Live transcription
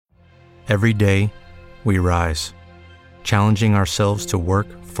Every day, we rise, challenging ourselves to work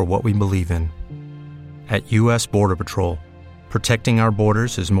for what we believe in. At U.S. Border Patrol, protecting our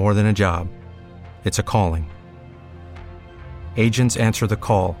borders is more than a job. It's a calling. Agents answer the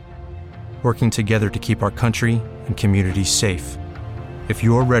call, working together to keep our country and communities safe. If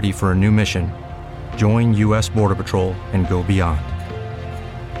you're ready for a new mission, join U.S. Border Patrol and go beyond.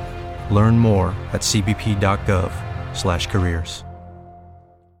 Learn more at cbp.gov/careers.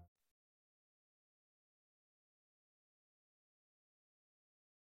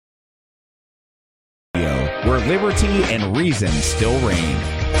 Where liberty and reason still reign.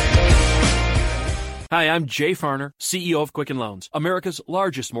 Hi, I'm Jay Farner, CEO of Quicken Loans, America's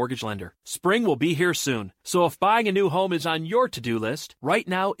largest mortgage lender. Spring will be here soon, so if buying a new home is on your to-do list, right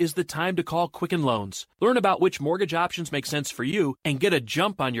now is the time to call Quicken Loans. Learn about which mortgage options make sense for you and get a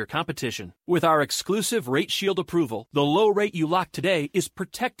jump on your competition. With our exclusive Rate Shield approval, the low rate you lock today is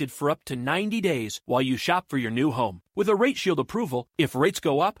protected for up to 90 days while you shop for your new home. With a Rate Shield approval, if rates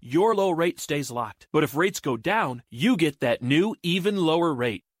go up, your low rate stays locked. But if rates go down, you get that new, even lower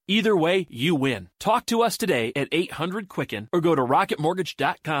rate. Either way, you win. Talk to us today at 800-QUICKEN or go to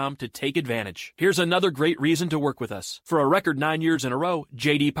rocketmortgage.com to take advantage. Here's another great reason to work with us. For a record 9 years in a row,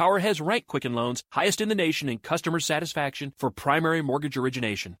 J.D. Power has ranked Quicken Loans highest in the nation in customer satisfaction for primary mortgage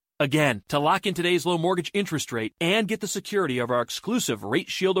origination. Again, to lock in today's low mortgage interest rate and get the security of our exclusive Rate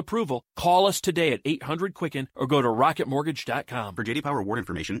Shield approval, call us today at 800-QUICKEN or go to rocketmortgage.com. For J.D. Power award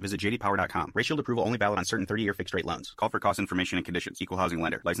information, visit jdpower.com. Rate Shield approval only valid on certain 30-year fixed-rate loans. Call for cost information and conditions. Equal housing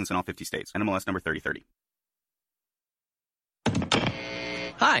lender. License in all 50 states. NMLS number 3030.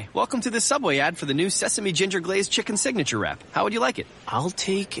 Hi, welcome to the Subway ad for the new Sesame Ginger Glazed Chicken Signature Wrap. How would you like it? I'll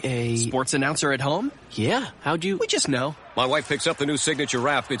take a... Sports announcer at home? Yeah, how'd you... We just know. My wife picks up the new Signature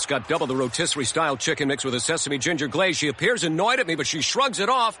Wrap. It's got double the rotisserie-style chicken mixed with a sesame ginger glaze. She appears annoyed at me, but she shrugs it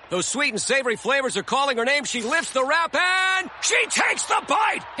off. Those sweet and savory flavors are calling her name. She lifts the wrap and she takes the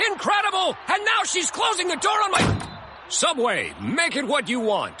bite! Incredible! And now she's closing the door on my... Subway, make it what you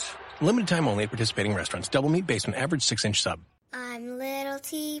want. Limited time only at participating restaurants. Double meat based on average 6-inch sub. I'm little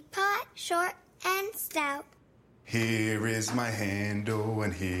teapot, short and stout. Here is my handle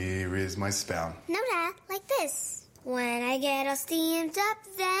and here is my spout. No, Dad, like this. When I get all steamed up,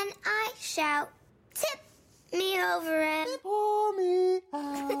 then I shout, tip me over and pour me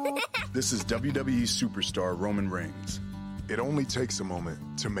out. This is WWE superstar Roman Reigns. It only takes a moment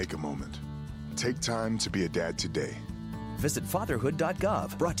to make a moment. Take time to be a dad today. Visit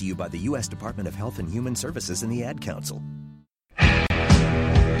fatherhood.gov, brought to you by the U.S. Department of Health and Human Services and the Ad Council.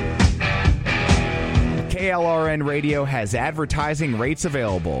 KLRN Radio has advertising rates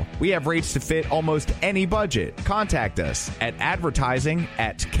available. We have rates to fit almost any budget. Contact us at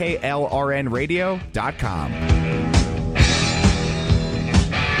advertising@klrnradio.com.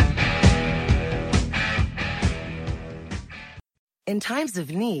 In times of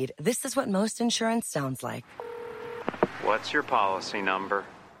need, this is what most insurance sounds like. What's your policy number?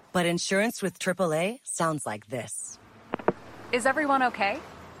 But insurance with AAA sounds like this. Is everyone okay?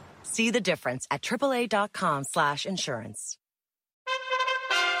 See the difference at AAA.com/insurance.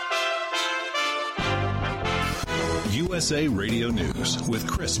 USA Radio News with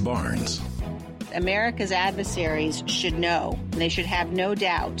Chris Barnes. America's adversaries should know, they should have no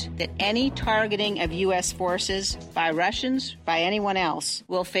doubt, that any targeting of U.S. forces by Russians, by anyone else,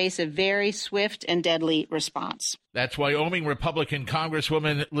 will face a very swift and deadly response. That's Wyoming Republican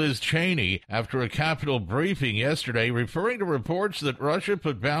Congresswoman Liz Cheney after a Capitol briefing yesterday, referring to reports that Russia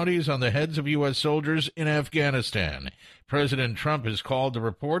put bounties on the heads of U.S. soldiers in Afghanistan. President Trump has called the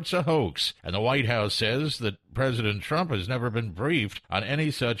reports a hoax, and the White House says that President Trump has never been briefed on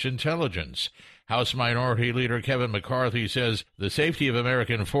any such intelligence. House Minority Leader Kevin McCarthy says the safety of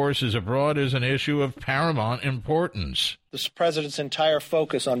American forces abroad is an issue of paramount importance. This president's entire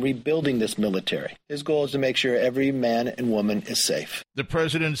focus on rebuilding this military. His goal is to make sure every man and woman is safe. The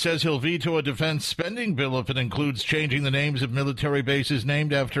president says he'll veto a defense spending bill if it includes changing the names of military bases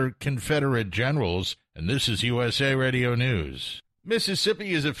named after Confederate generals. And this is USA Radio News.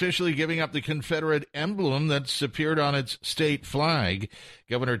 Mississippi is officially giving up the Confederate emblem that's appeared on its state flag.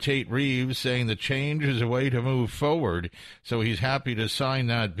 Governor Tate Reeves saying the change is a way to move forward, so he's happy to sign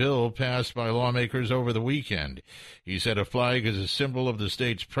that bill passed by lawmakers over the weekend. He said a flag is a symbol of the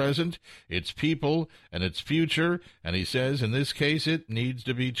state's present, its people, and its future, and he says in this case it needs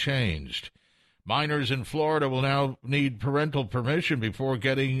to be changed. Minors in Florida will now need parental permission before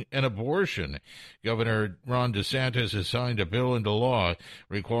getting an abortion. Governor Ron DeSantis has signed a bill into law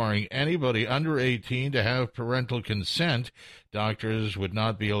requiring anybody under 18 to have parental consent. Doctors would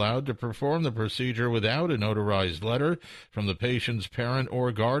not be allowed to perform the procedure without a notarized letter from the patient's parent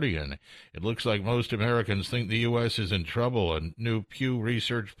or guardian. It looks like most Americans think the U.S. is in trouble. A new Pew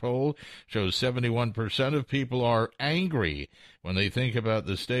Research poll shows 71% of people are angry when they think about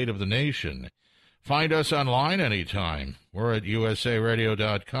the state of the nation. Find us online anytime. We're at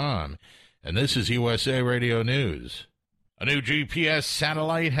usaradio.com. And this is USA Radio News. A new GPS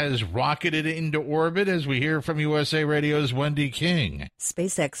satellite has rocketed into orbit as we hear from USA Radio's Wendy King.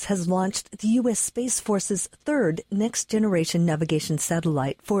 SpaceX has launched the U.S. Space Force's third next-generation navigation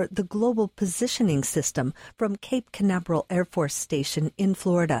satellite for the Global Positioning System from Cape Canaveral Air Force Station in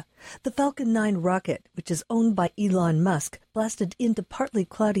Florida. The Falcon 9 rocket, which is owned by Elon Musk, blasted into partly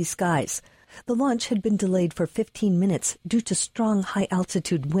cloudy skies. The launch had been delayed for 15 minutes due to strong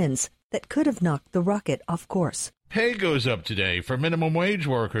high-altitude winds that could have knocked the rocket off course. Pay goes up today for minimum wage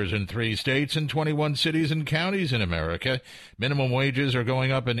workers in 3 states and 21 cities and counties in America. Minimum wages are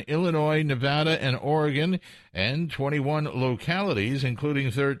going up in Illinois, Nevada, and Oregon, and 21 localities,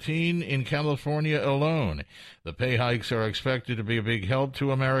 including 13 in California alone. The pay hikes are expected to be a big help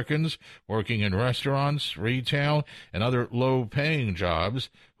to Americans working in restaurants, retail, and other low-paying jobs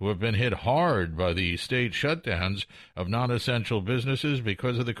who have been hit hard by the state shutdowns of non-essential businesses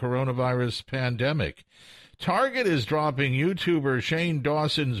because of the coronavirus pandemic. Target is dropping YouTuber Shane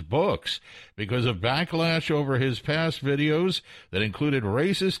Dawson's books because of backlash over his past videos that included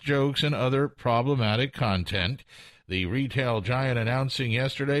racist jokes and other problematic content. The retail giant announcing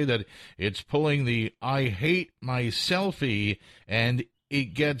yesterday that it's pulling the I Hate My Selfie and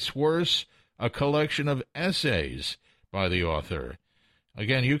It Gets Worse, a collection of essays by the author.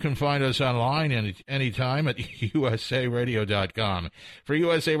 Again, you can find us online anytime at usaradio.com. For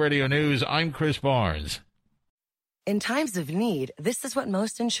USA Radio News, I'm Chris Barnes. In times of need, this is what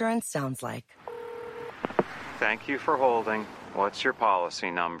most insurance sounds like. Thank you for holding. What's your policy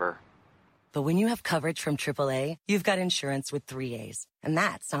number? But when you have coverage from AAA, you've got insurance with 3 A's. And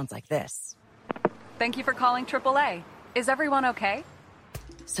that sounds like this. Thank you for calling AAA. Is everyone okay?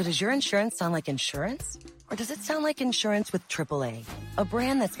 So does your insurance sound like insurance? Or does it sound like insurance with AAA, a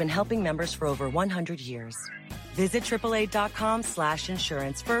brand that's been helping members for over 100 years? Visit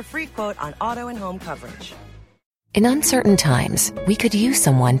AAA.com/insurance for a free quote on auto and home coverage. In uncertain times, we could use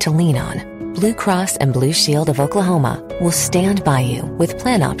someone to lean on. Blue Cross and Blue Shield of Oklahoma will stand by you with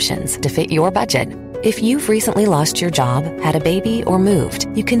plan options to fit your budget. If you've recently lost your job, had a baby, or moved,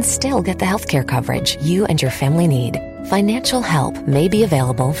 you can still get the healthcare coverage you and your family need. Financial help may be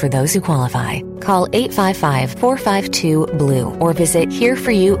available for those who qualify. Call 855-452-BLUE or visit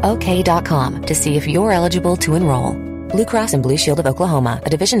hereforyouok.com to see if you're eligible to enroll. Blue Cross and Blue Shield of Oklahoma, a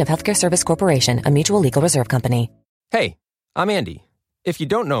division of Healthcare Service Corporation, a mutual legal reserve company. Hey, I'm Andy. If you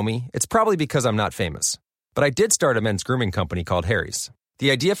don't know me, it's probably because I'm not famous. But I did start a men's grooming company called Harry's.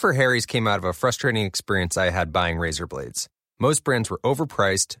 The idea for Harry's came out of a frustrating experience I had buying razor blades. Most brands were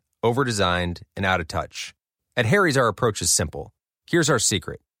overpriced, overdesigned, and out of touch. At Harry's, our approach is simple. Here's our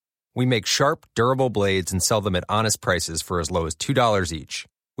secret. We make sharp, durable blades and sell them at honest prices for as low as $2 each.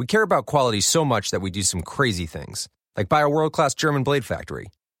 We care about quality so much that we do some crazy things, like buy a world-class German blade factory.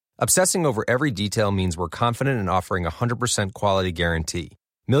 Obsessing over every detail means we're confident in offering a 100% quality guarantee.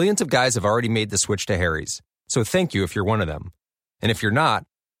 Millions of guys have already made the switch to Harry's, so thank you if you're one of them. And if you're not,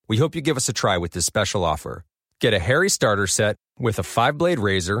 we hope you give us a try with this special offer. Get a Harry's starter set with a 5-blade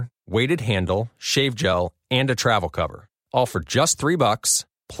razor, weighted handle, shave gel, and a travel cover, all for just $3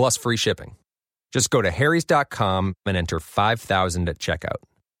 plus free shipping. Just go to harrys.com and enter 5000 at checkout.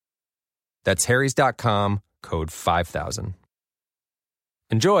 That's harrys.com, code 5000.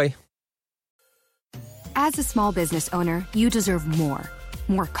 Enjoy. As a small business owner, you deserve more.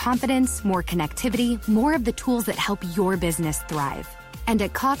 More confidence, more connectivity, more of the tools that help your business thrive. And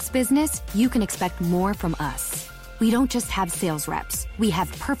at Cox Business, you can expect more from us. We don't just have sales reps. We have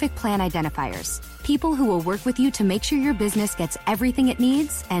perfect plan identifiers. People who will work with you to make sure your business gets everything it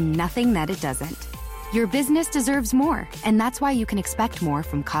needs and nothing that it doesn't. Your business deserves more, and that's why you can expect more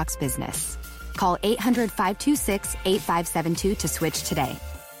from Cox Business. Call 800-526-8572 to switch today.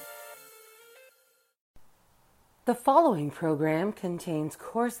 The following program contains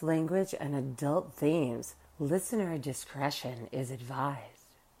coarse language and adult themes. Listener discretion is advised.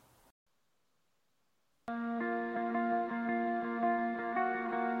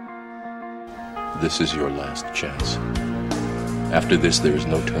 This is your last chance. After this, there is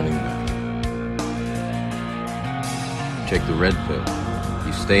no turning back. Take the red pill.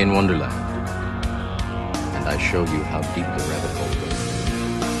 You stay in Wonderland. and I show you how deep the rabbit hole goes.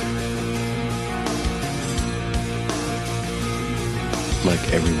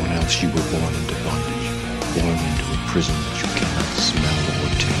 Like everyone else, you were born into bondage, born into a prison that you cannot smell or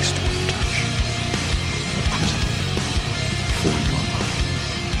taste or touch. A prison for your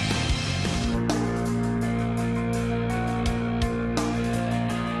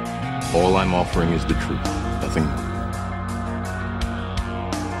mind. All I'm offering is the truth, nothing more.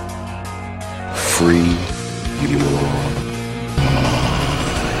 Free your mind.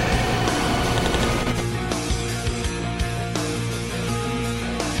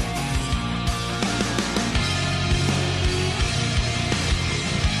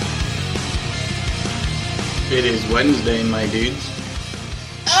 It is Wednesday, my dudes.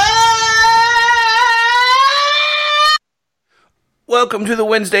 Welcome to the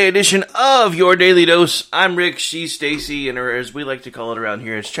Wednesday edition of Your Daily Dose. I'm Rick, she's Stacy, and as we like to call it around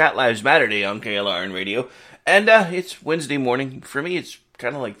here, it's Chat Lives Matter Day on KLRN Radio. And it's Wednesday morning. For me, it's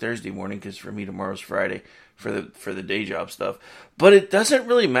kind of like Thursday morning, because for me, tomorrow's Friday for the day job stuff. But it doesn't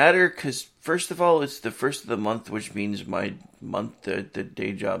really matter, because first of all, it's the first of the month, which means my month, the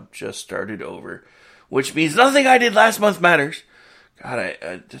day job just started over. Which means nothing I did last month matters. God,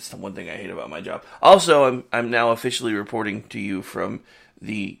 that's the one thing I hate about my job. Also, I'm now officially reporting to you from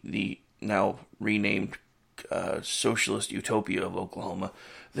the now renamed Socialist Utopia of Oklahoma.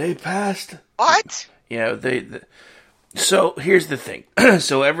 They passed. What? Yeah, So here's the thing.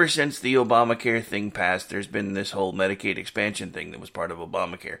 So ever since the Obamacare thing passed, there's been this whole Medicaid expansion thing that was part of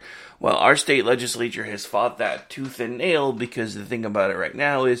Obamacare. Well, our state legislature has fought that tooth and nail, because the thing about it right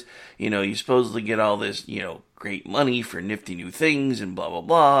now is, you supposedly get all this, great money for nifty new things and blah, blah,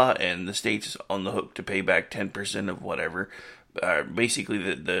 blah, and the state's on the hook to pay back 10% of whatever. Basically,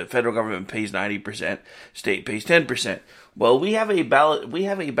 the federal government pays 90%, state pays 10%. Well, we have a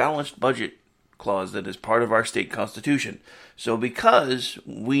balanced budget clause that is part of our state constitution. So because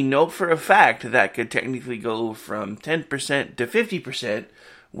we know for a fact that could technically go from 10% to 50%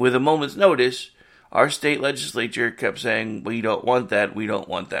 with a moment's notice, our state legislature kept saying, we don't want that, we don't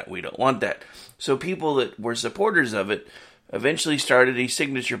want that, we don't want that. So people that were supporters of it eventually started a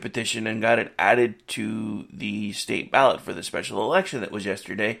signature petition and got it added to the state ballot for the special election that was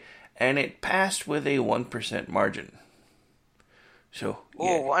yesterday, and it passed with a 1% margin. So,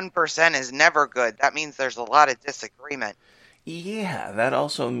 yeah. 1% is never good. That means there's a lot of disagreement. Yeah, that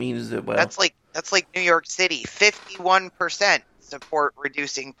also means that, well, that's like New York City, 51% support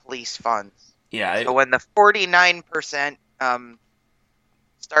reducing police funds. Yeah. So when the 49%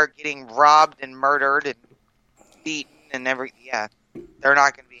 start getting robbed and murdered and beaten and they're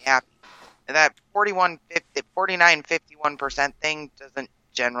not going to be happy. And that 49-51% thing doesn't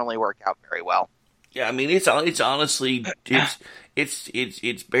generally work out very well. Yeah, I mean, it's honestly,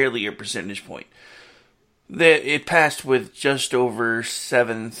 it's barely a percentage point. It passed with just over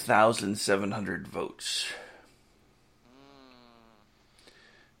 7,700 votes.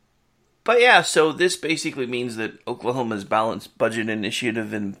 But yeah, so this basically means that Oklahoma's balanced budget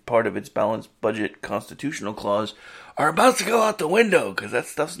initiative and part of its balanced budget constitutional clause are about to go out the window, because that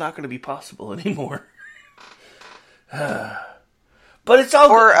stuff's not going to be possible anymore. But it's all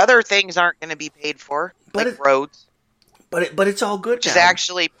or good. Other things aren't going to be paid for, like roads. But it's all good. Which is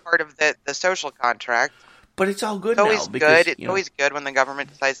actually part of the social contract. But it's all good now. It's because, always good when the government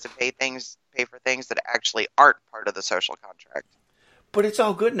decides to pay for things that actually aren't part of the social contract. But it's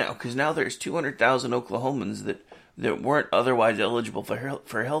all good now, because now there's 200,000 Oklahomans that weren't otherwise eligible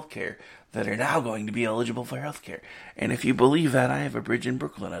for health care that are now going to be eligible for health care. And if you believe that, I have a bridge in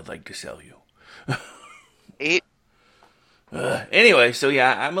Brooklyn I'd like to sell you. Anyway, so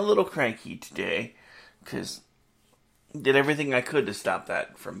yeah, I'm a little cranky today, because did everything I could to stop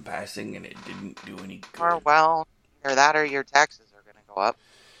that from passing, and it didn't do any good. Or, well, either that or your taxes are going to go up.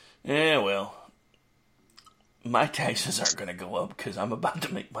 Yeah, well, my taxes aren't going to go up, because I'm about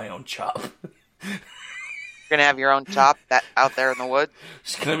to make my own chop. You're going to have your own chop out there in the woods?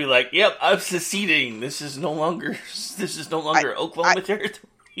 It's going to be like, yep, I'm seceding. This is no longer Oklahoma territory.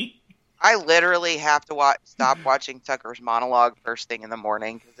 I literally have to stop watching Tucker's monologue first thing in the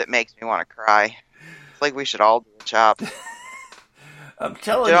morning, because it makes me want to cry. It's like we should all do a chop. I'm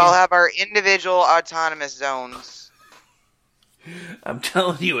telling you. We should all have our individual autonomous zones. I'm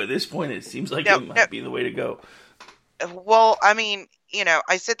telling you, at this point, it seems like it might be the way to go. Well, I mean,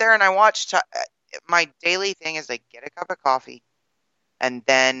 I sit there and I watch. My daily thing is I get a cup of coffee, and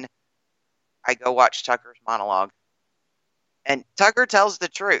then I go watch Tucker's monologue. And Tucker tells the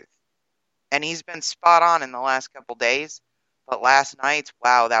truth. And he's been spot on in the last couple days. But last night,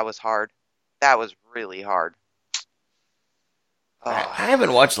 wow, that was hard. That was really hard. I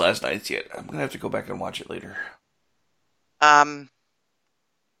haven't watched last night's yet. I'm going to have to go back and watch it later.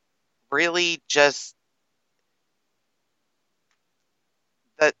 Really just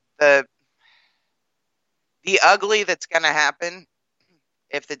the ugly that's going to happen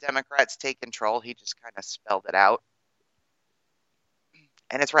if the Democrats take control. He just kind of spelled it out.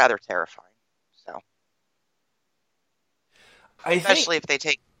 And it's rather terrifying. So, especially if they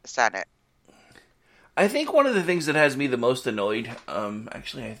take the Senate. I think one of the things that has me the most annoyed,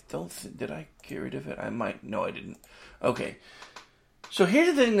 actually, I don't did I get rid of it? I might. No, I didn't. Okay. So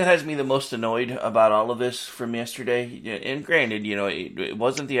here's the thing that has me the most annoyed about all of this from yesterday. And granted, it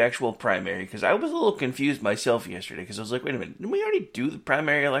wasn't the actual primary, because I was a little confused myself yesterday, because I was like, wait a minute, didn't we already do the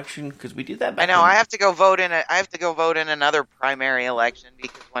primary election? Because we did that back I know, I have to go vote in another primary election,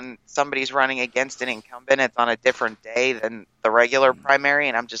 because when somebody's running against an incumbent, it's on a different day than the regular primary,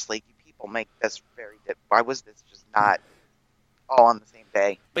 and I'm just like, you people make this very different. Why was this just not all on the same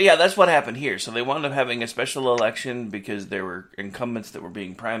day? But yeah, that's what happened here. So they wound up having a special election because there were incumbents that were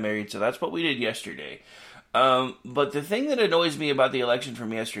being primaried. So that's what we did yesterday. But the thing that annoys me about the election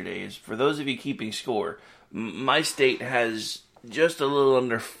from yesterday is, for those of you keeping score, my state has just a little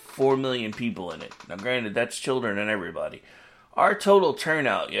under 4 million people in it. Now, granted, that's children and everybody. Our total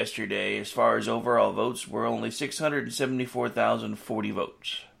turnout yesterday, as far as overall votes, were only 674,040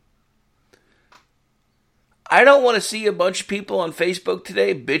 votes. I don't want to see a bunch of people on Facebook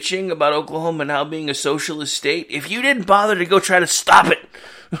today bitching about Oklahoma now being a socialist state if you didn't bother to go try to stop it.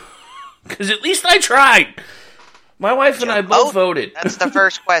 Because at least I tried. My wife and I both voted. That's the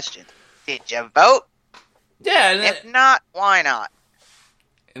first question. Did you vote? Yeah. If not, why not?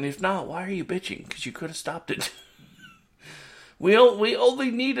 And if not, why are you bitching? Because you could have stopped it. We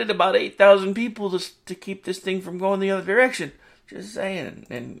only needed about 8,000 people to keep this thing from going the other direction. Just saying.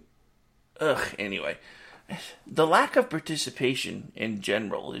 And, anyway. The lack of participation in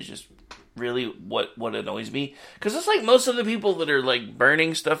general is just really what annoys me. Because it's like most of the people that are like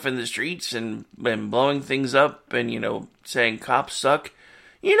burning stuff in the streets and blowing things up and, saying cops suck.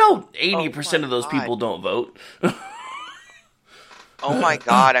 80% of those people don't vote. Oh my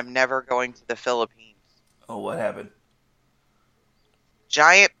God, I'm never going to the Philippines. Oh, what happened?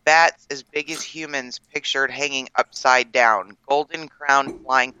 Giant bats as big as humans pictured hanging upside down. Golden crowned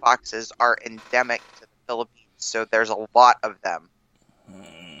flying foxes are endemic to the Philippines, so there's a lot of them.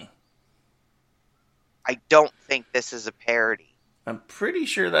 I don't think this is a parody. I'm pretty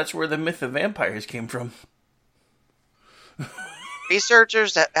sure that's where the myth of vampires came from.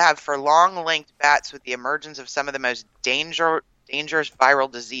 Researchers have for long linked bats with the emergence of some of the most dangerous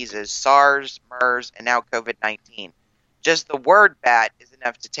viral diseases, SARS, MERS, and now COVID-19. Just the word bat is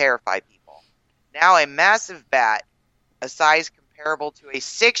enough to terrify people. Now a massive bat, a size comparable to a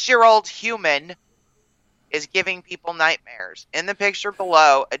 6-year-old human, is giving people nightmares. In the picture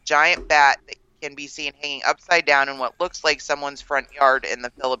below, a giant bat that can be seen hanging upside down in what looks like someone's front yard in the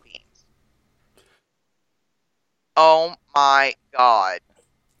Philippines. Oh my God.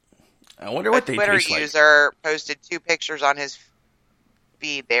 I wonder what they Twitter taste like. A Twitter user posted 2 pictures on his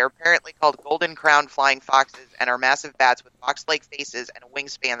feed. They are apparently called golden crowned flying foxes and are massive bats with fox-like faces and a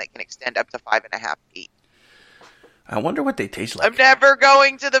wingspan that can extend up to 5.5 feet. I wonder what they taste like. I'm never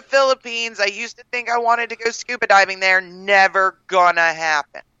going to the Philippines. I used to think I wanted to go scuba diving there. Never gonna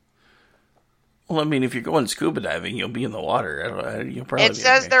happen. Well, I mean, if you're going scuba diving, you'll be in the water. You'll probably It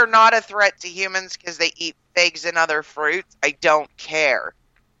says they're not a threat to humans because they eat figs and other fruits. I don't care.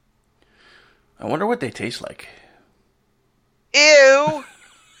 I wonder what they taste like. Ew!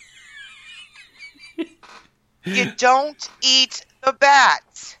 You don't eat the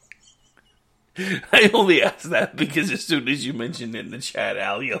bats. I only asked that because as soon as you mentioned it in the chat,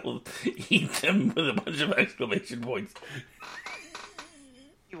 Al yelled, "Eat them!" with a bunch of exclamation points.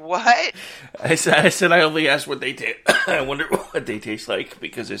 What? I said I only asked what they taste. I wonder what they taste like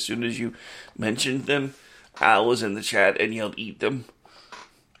because as soon as you mentioned them, Al was in the chat and yelled, "Eat them!"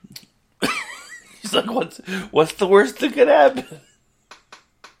 He's like, "What's the worst that could happen?"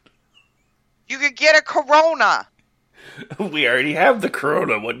 You could get a corona. We already have the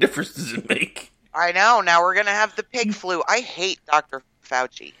corona. What difference does it make? I know. Now we're going to have the pig flu. I hate Dr.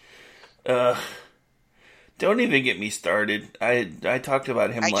 Fauci. Don't even get me started. I talked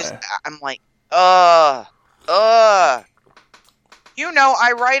about him I'm like, I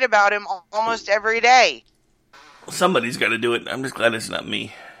write about him almost every day. Somebody's got to do it. I'm just glad it's not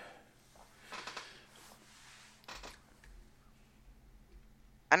me.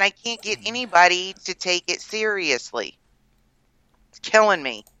 And I can't get anybody to take it seriously. It's killing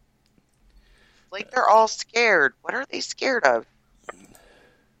me. It's like they're all scared. What are they scared of?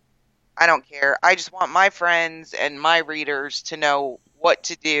 I don't care. I just want my friends and my readers to know what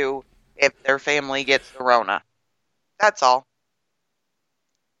to do if their family gets the Rona. That's all.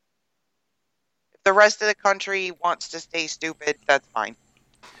 If the rest of the country wants to stay stupid, that's fine.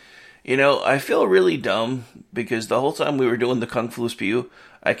 You know, I feel really dumb because the whole time we were doing the Kung Fu Spew,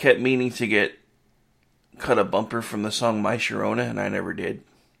 I kept meaning to cut a bumper from the song My Sharona, and I never did.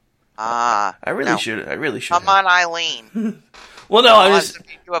 I really should. Come on, Eileen. Well, no,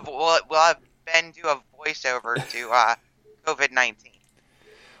 we'll have Ben do a voiceover to COVID-19.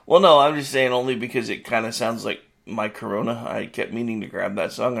 Well, no, I'm just saying only because it kind of sounds like My Corona. I kept meaning to grab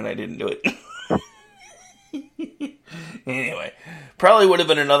that song, and I didn't do it. Anyway, probably would have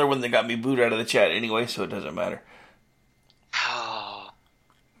been another one that got me booed out of the chat anyway, so it doesn't matter.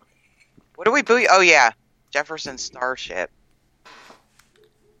 What do we boot? Oh, yeah. Jefferson Starship.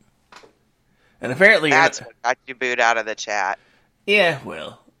 And apparently that's what got you booed out of the chat. Yeah,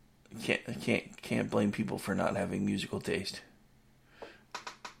 well, can't blame people for not having musical taste.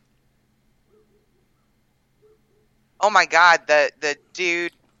 Oh my God, the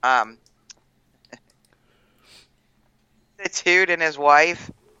dude, the dude and his wife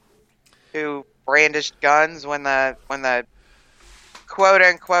who brandished guns when the quote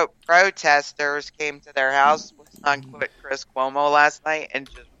unquote protesters came to their house was unquote Chris Cuomo last night and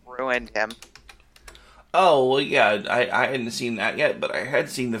just ruined him. Oh, well, yeah, I hadn't seen that yet, but I had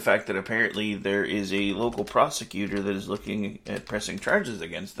seen the fact that apparently there is a local prosecutor that is looking at pressing charges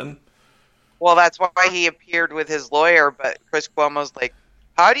against them. Well, that's why he appeared with his lawyer, but Chris Cuomo's like,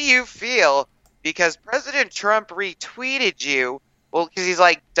 how do you feel? Because President Trump retweeted you. Well, because he's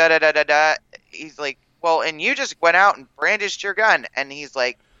like, da-da-da-da-da. He's like, well, and you just went out and brandished your gun. And he's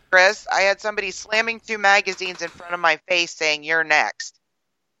like, Chris, I had somebody slamming 2 magazines in front of my face saying, you're next.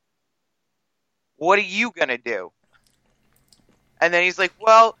 What are you going to do? And then he's like,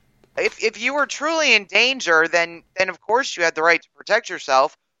 well, if you were truly in danger, then of course you had the right to protect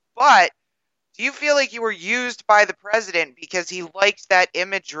yourself. But do you feel like you were used by the president because he liked that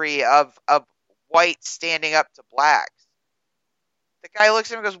imagery of whites standing up to blacks? The guy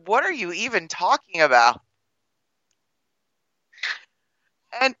looks at him and goes, what are you even talking about?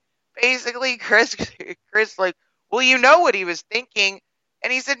 And basically Chris like, well, you know what he was thinking.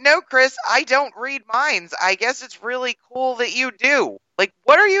 And he said, no, Chris, I don't read minds. I guess it's really cool that you do. Like,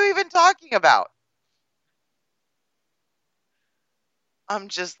 what are you even talking about? I'm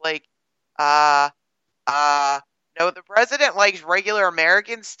just like, no, the president likes regular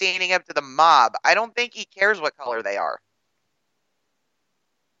Americans standing up to the mob. I don't think he cares what color they are.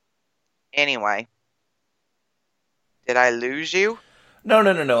 Anyway. Did I lose you?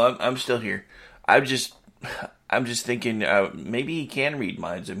 No. I'm still here. I'm just thinking maybe he can read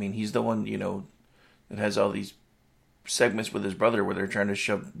minds. I mean, he's the one, that has all these segments with his brother where they're trying to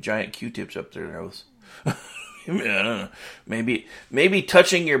shove giant Q-tips up their nose. I don't know. Maybe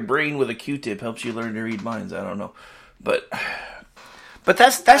touching your brain with a Q-tip helps you learn to read minds. I don't know, but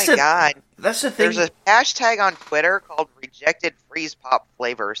that's God. That's the thing. There's a hashtag on Twitter called Rejected Freeze Pop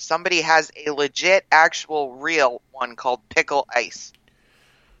Flavor. Somebody has a legit, actual, real one called Pickle Ice.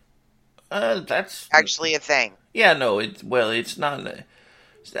 That's actually a thing. Yeah, no, it's not.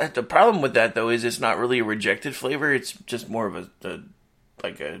 The problem with that though is it's not really a rejected flavor. It's just more of a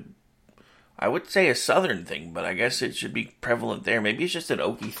I would say a southern thing, but I guess it should be prevalent there. Maybe it's just an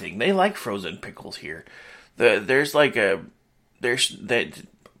Okie thing. They like frozen pickles here. It's like at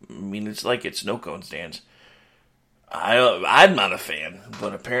snow cone stands. I'm not a fan,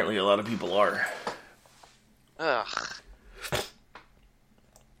 but apparently a lot of people are. Ugh.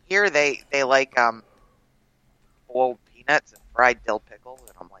 Here they like boiled peanuts and fried dill pickles,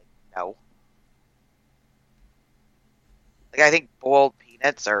 and I'm like, no. Like, I think boiled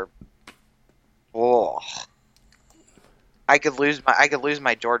peanuts are. Oh, I could lose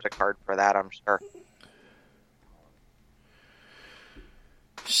my Georgia card for that, I'm sure.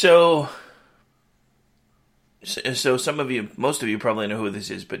 So most of you probably know who this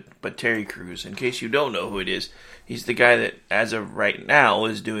is, but Terry Crews, in case you don't know who it is, he's the guy that, as of right now,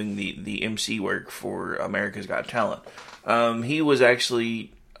 is doing the MC work for America's Got Talent. He was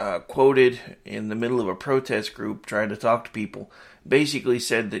actually quoted in the middle of a protest group trying to talk to people. Basically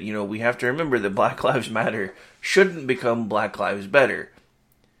said that, we have to remember that Black Lives Matter shouldn't become Black Lives Better.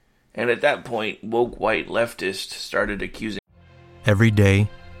 And at that point, woke white leftists started accusing. Every day,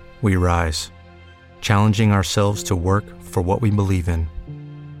 we rise, challenging ourselves to work for what we believe in.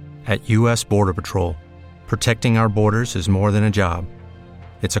 At U.S. Border Patrol, protecting our borders is more than a job.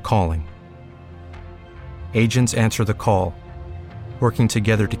 It's a calling. Agents answer the call, working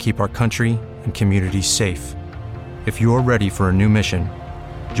together to keep our country and communities safe. If you're ready for a new mission,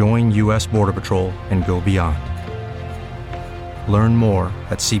 Join U.S. Border Patrol and go beyond. Learn more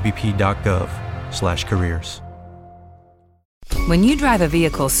at cbp.gov/careers. When you drive a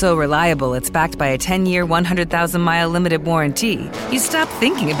vehicle so reliable it's backed by a 10-year, 100,000-mile limited warranty, you stop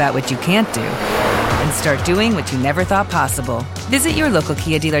thinking about what you can't do and start doing what you never thought possible. Visit your local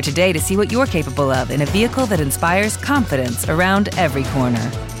Kia dealer today to see what you're capable of in a vehicle that inspires confidence around every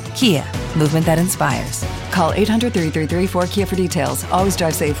corner. Kia, movement that inspires. Call 800-333-4KIA for details. Always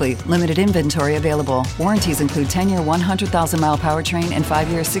drive safely. Limited inventory available. Warranties include 10-year 100,000-mile powertrain and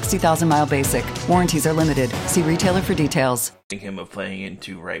 5-year 60,000-mile basic. Warranties are limited. See retailer for details. Him of playing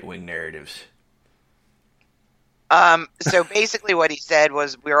into right-wing narratives. So basically what he said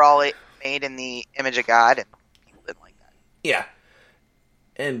was we're all made in the image of God, and people didn't like that. Yeah.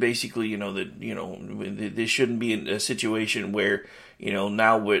 And basically, this shouldn't be in a situation where,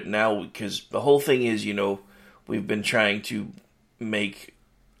 now because the whole thing is, we've been trying to make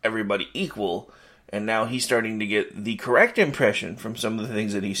everybody equal, and now he's starting to get the correct impression from some of the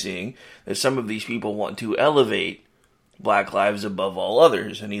things that he's seeing, that some of these people want to elevate Black lives above all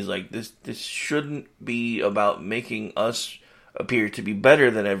others. And he's like, this shouldn't be about making us appear to be better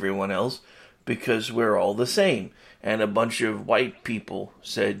than everyone else, because we're all the same. And a bunch of white people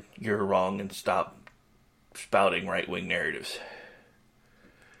said, you're wrong, and stop spouting right-wing narratives.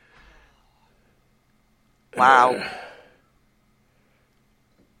 Wow.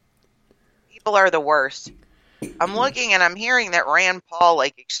 People are the worst. I'm looking and I'm hearing that Rand Paul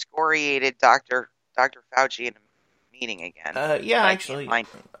excoriated Dr. Fauci in a meeting again. Yeah, actually. Hang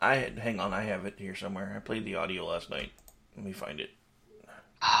on, I have it here somewhere. I played the audio last night. Let me find it.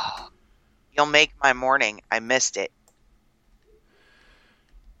 You'll make my morning. I missed it.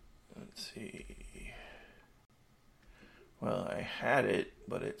 Let's see. Well, I had it,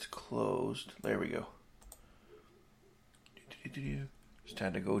 but it's closed. There we go. Just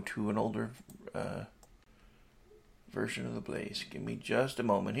had to go to an older version of the Blaze. Give me just a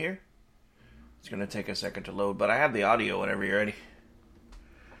moment here. It's going to take a second to load, but I have the audio whenever you're ready.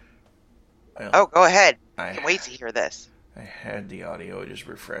 Oh, go ahead. I can't wait to hear this. I had the audio. It just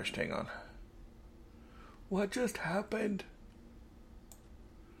refreshed. Hang on. What just happened?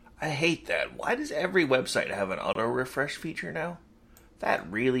 I hate that. Why does every website have an auto refresh feature now?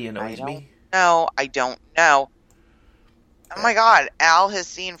 That really annoys me. No, I don't know. Oh my God, Al has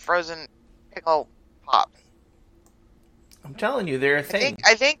seen frozen pickle pops. I'm telling you, they're a thing.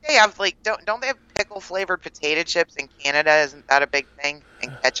 I think they have don't they have pickle flavored potato chips in Canada? Isn't that a big thing?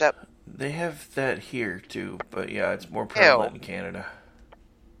 And ketchup. They have that here too, but yeah, it's more prevalent in Canada.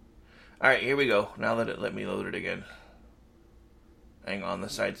 All right, here we go. Now that it let me load it again. Hang on, the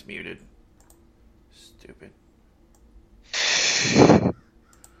site's muted. Stupid.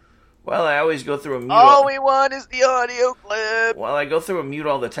 Well, I always go through and mute. All we want is the audio clip. Well, I go through and mute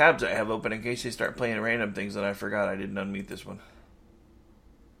all the tabs I have open in case they start playing random things that I forgot I didn't unmute this one.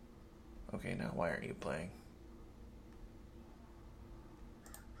 Okay, now why aren't you playing?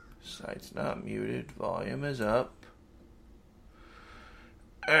 Site's not muted. Volume is up.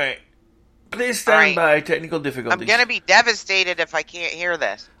 Alright. Please stand by. Technical difficulties. I'm going to be devastated if I can't hear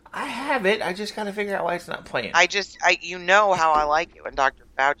this. I have it. I just got to figure out why it's not playing. You know how I like it when Dr.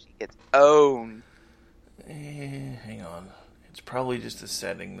 Fauci gets owned. Hang on. It's probably just a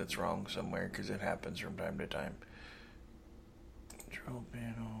setting that's wrong somewhere because it happens from time to time. Control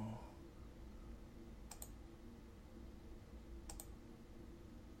panel.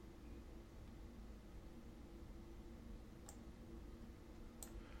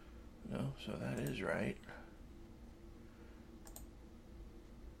 No, so that is right.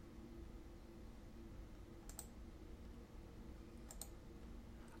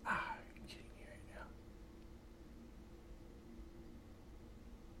 You're kidding me right now.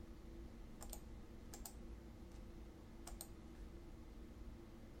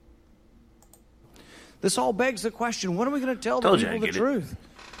 This all begs the question, when are we going to tell the people the truth?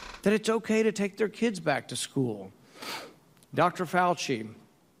 That it's okay to take their kids back to school. Dr. Fauci,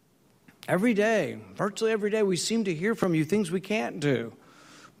 every day, virtually every day, we seem to hear from you things we can't do.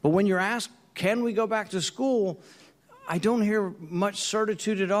 But when you're asked, can we go back to school? I don't hear much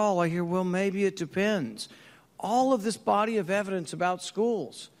certitude at all. I hear, well, maybe it depends. All of this body of evidence about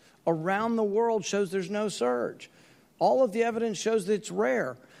schools around the world shows there's no surge. All of the evidence shows that it's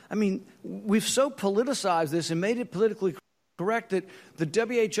rare. I mean, we've so politicized this and made it politically correct that the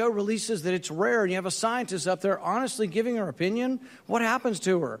WHO releases that it's rare and you have a scientist up there honestly giving her opinion? What happens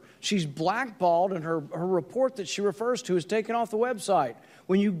to her? She's blackballed and her report that she refers to is taken off the website.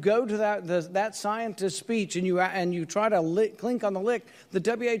 When you go to that scientist's speech and you try to click on the link, the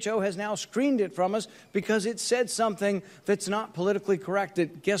WHO has now screened it from us because it said something that's not politically correct.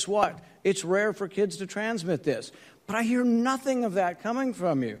 That, guess what? It's rare for kids to transmit this. But I hear nothing of that coming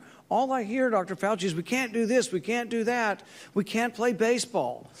from you. All I hear, Dr. Fauci, is we can't do this, we can't do that, we can't play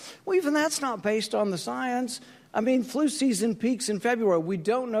baseball. Well, even that's not based on the science. I mean, flu season peaks in February. We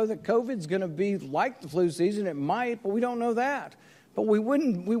don't know that COVID's going to be like the flu season. It might, but we don't know that. But we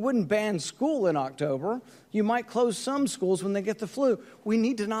wouldn't ban school in October. You might close some schools when they get the flu. We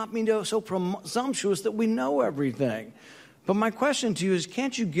need to not be so presumptuous that we know everything. But my question to you is,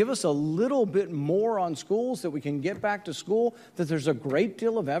 can't you give us a little bit more on schools that we can get back to school, that there's a great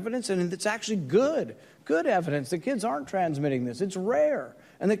deal of evidence, and it's actually good evidence that kids aren't transmitting this. It's rare,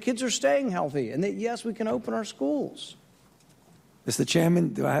 and that kids are staying healthy, and that, yes, we can open our schools. Mr. Chairman,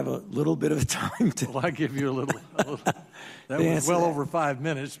 do I have a little bit of time to... Well, I give you a little. That was well over 5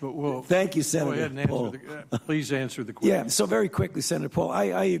 minutes, but we'll... Thank you, Senator Go ahead and Paul. Please answer the question. Yeah, so very quickly, Senator Paul,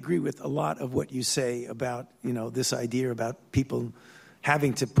 I agree with a lot of what you say about, this idea about people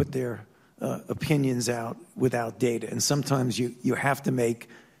having to put their opinions out without data. And sometimes you have to make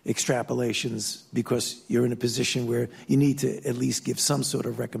extrapolations because you're in a position where you need to at least give some sort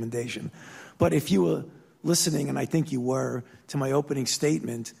of recommendation. But if you were listening, and I think you were, to my opening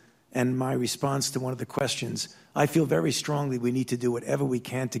statement and my response to one of the questions, I feel very strongly we need to do whatever we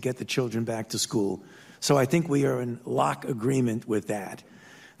can to get the children back to school. So I think we are in lock agreement with that.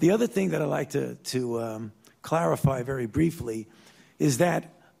 The other thing that I'd like to clarify very briefly is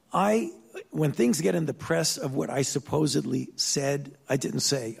that when things get in the press of what I supposedly said, I didn't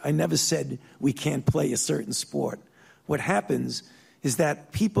say. I never said we can't play a certain sport. What happens is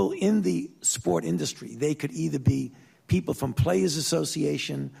that people in the sport industry, they could either be people from Players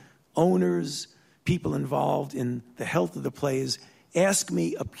Association, owners, people involved in the health of the players, ask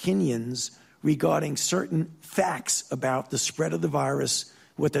me opinions regarding certain facts about the spread of the virus,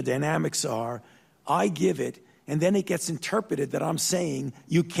 what the dynamics are. I give it, and then it gets interpreted that I'm saying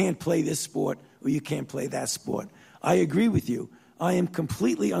you can't play this sport or you can't play that sport. I agree with you. I am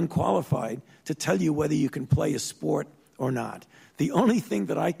completely unqualified to tell you whether you can play a sport or not. The only thing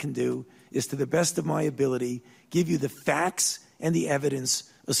that I can do is, to the best of my ability, give you the facts and the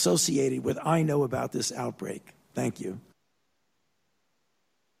evidence associated with I know about this outbreak. Thank you.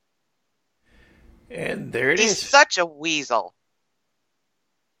 And there it is. He's such a weasel.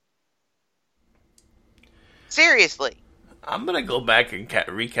 Seriously. I'm going to go back and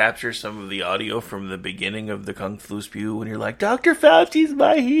recapture some of the audio from the beginning of the Kung Flu Spew when you're like, Dr. Fauci's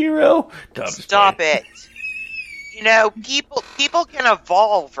my hero. Stop it. People can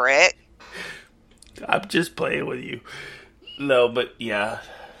evolve, Rick. I'm just playing with you. No, but yeah.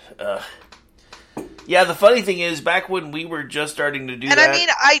 The funny thing is, back when we were just starting to do that... And I mean,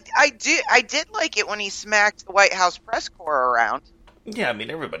 I did like it when he smacked the White House press corps around. Yeah, I mean,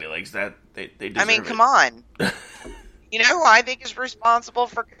 everybody likes that. They deserve it. Come on. You know who I think is responsible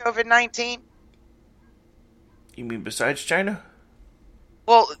for COVID-19? You mean besides China?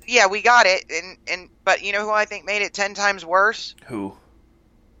 Well, yeah, we got it, but you know who I think made it 10 times worse? Who?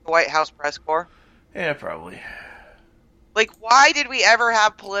 The White House press corps. Yeah, probably. Like, why did we ever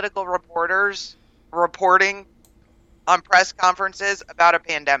have political reporters reporting on press conferences about a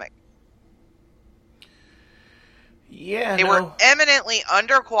pandemic? Yeah, They were eminently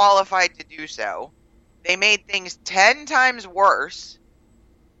underqualified to do so. They made things 10 times worse.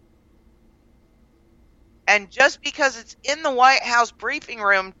 And just because it's in the White House briefing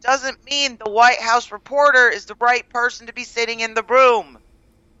room doesn't mean the White House reporter is the right person to be sitting in the room.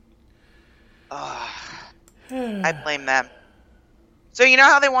 I blame them. So you know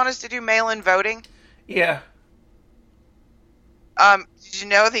how they want us to do mail-in voting? Yeah. Did you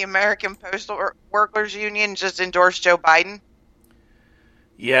know the American Postal Workers Union just endorsed Joe Biden?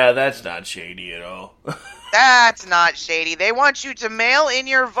 Yeah, that's not shady at all. That's not shady. They want you to mail in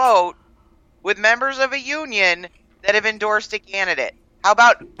your vote with members of a union that have endorsed a candidate. How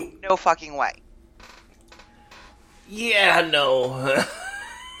about no fucking way? Yeah, no.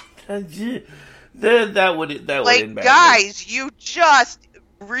 that would like, guys, you just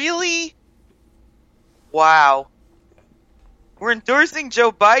really... Wow. We're endorsing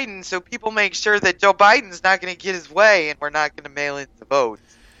Joe Biden so people make sure that Joe Biden's not going to get his way and we're not going to mail in the votes.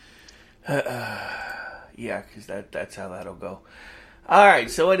 Yeah, because that's how that'll go. All right,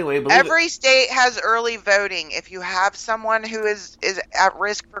 so anyway... Every state has early voting. If you have someone who is at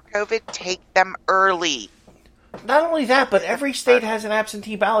risk for COVID, take them early. Not only that, but every state has an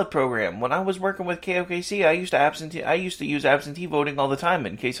absentee ballot program. When I was working with KOKC, I used to use absentee voting all the time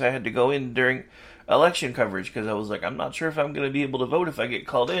in case I had to go in during election coverage, because I was like, I'm not sure if I'm going to be able to vote if I get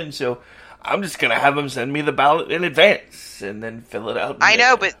called in, so I'm just going to have them send me the ballot in advance and then fill it out. I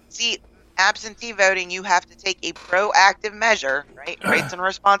know, but see, absentee voting, you have to take a proactive measure, right? Rights and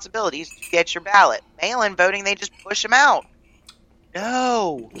responsibilities to get your ballot. Mail-in voting, they just push them out.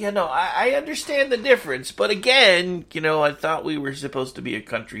 No. I understand the difference, but again, I thought we were supposed to be a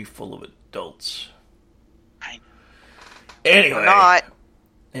country full of adults. I know. Anyway. We're not.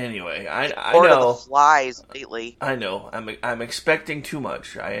 Anyway, I know. The flies lately. I know. I'm expecting too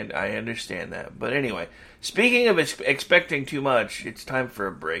much. I understand that. But anyway, speaking of expecting too much, it's time for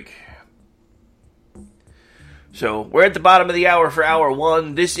a break. So, we're at the bottom of the hour for hour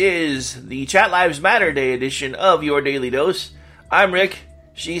 1. This is the Chat Lives Matter Day edition of Your Daily Dose. I'm Rick.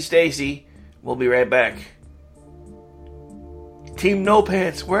 She's Stacy. We'll be right back. Team No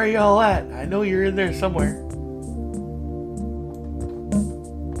Pants, where are y'all at? I know you're in there somewhere.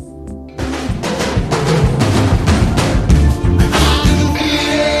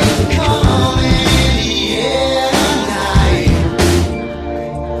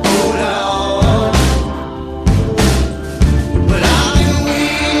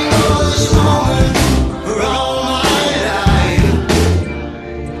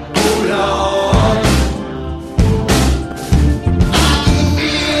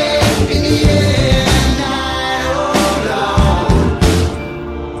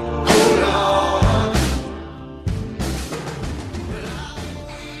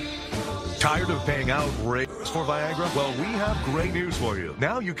 For Viagra? Well, we have great news for you.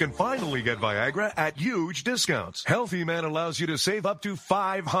 Now you can finally get Viagra at huge discounts. Healthy Man allows you to save up to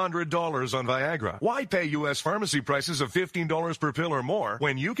 $500 on Viagra. Why pay U.S. pharmacy prices of $15 per pill or more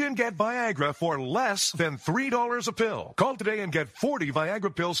when you can get Viagra for less than $3 a pill? Call today and get 40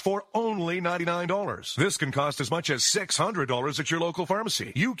 Viagra pills for only $99. This can cost as much as $600 at your local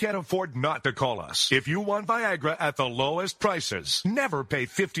pharmacy. You can't afford not to call us. If you want Viagra at the lowest prices, never pay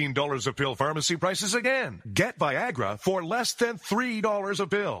 $15 a pill pharmacy prices again. Get Viagra for less than $3 a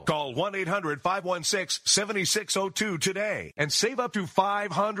pill. Call 1-800-516-7602 today and save up to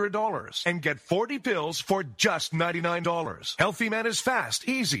 $500 and get 40 pills for just $99. Healthy Man is fast,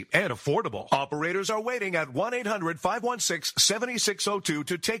 easy, and affordable. Operators are waiting at 1-800-516-7602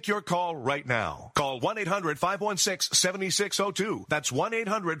 to take your call right now. Call 1-800-516-7602. That's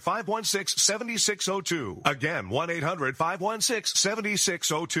 1-800-516-7602. Again,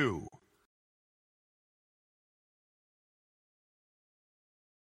 1-800-516-7602.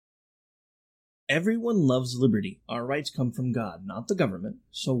 Everyone loves liberty. Our rights come from God, not the government.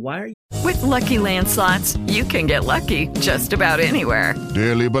 So why are you... With Lucky Land Slots, you can get lucky just about anywhere.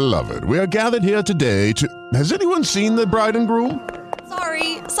 Dearly beloved, we are gathered here today to... Has anyone seen the bride and groom?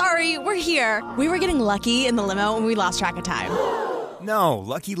 Sorry, we're here. We were getting lucky in the limo and we lost track of time. No,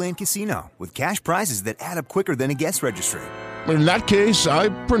 Lucky Land Casino, with cash prizes that add up quicker than a guest registry. In that case, I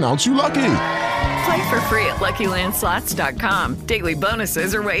pronounce you lucky. Play for free at LuckyLandSlots.com. Daily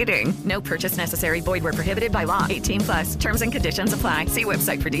bonuses are waiting. No purchase necessary. Void where prohibited by law. 18+. Terms and conditions apply. See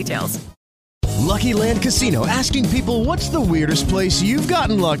website for details. Lucky Land Casino, asking people, what's the weirdest place you've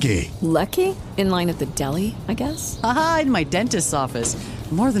gotten lucky? Lucky? In line at the deli, I guess? Aha, in my dentist's office.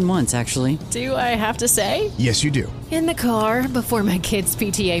 More than once, actually. Do I have to say? Yes, you do. In the car before my kids'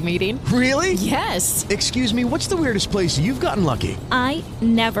 PTA meeting. Really? Yes. Excuse me, what's the weirdest place you've gotten lucky? I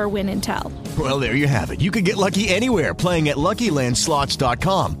never win and tell. Well, there you have it. You can get lucky anywhere, playing at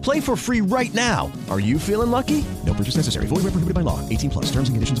LuckyLandSlots.com. Play for free right now. Are you feeling lucky? No purchase necessary. Void where prohibited by law. 18+. Terms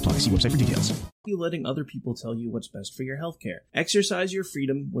and conditions apply. See website for details. You letting other people tell you what's best for your healthcare. Exercise your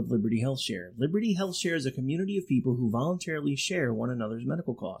freedom with Liberty Health Share. Liberty Health Share is a community of people who voluntarily share one another's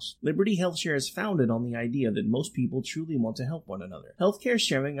medical costs. Liberty Health Share is founded on the idea that most people truly want to help one another. Healthcare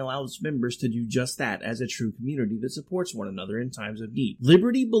sharing allows members to do just that as a true community that supports one another in times of need.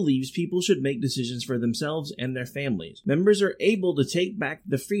 Liberty believes people should make decisions for themselves and their families. Members are able to take back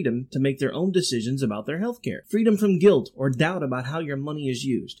the freedom to make their own decisions about their healthcare. Freedom from guilt or doubt about how your money is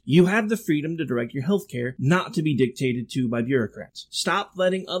used. You have the freedom to direct your healthcare, not to be dictated to by bureaucrats. Stop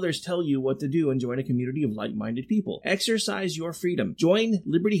letting others tell you what to do and join a community of like-minded people. Exercise your freedom. Join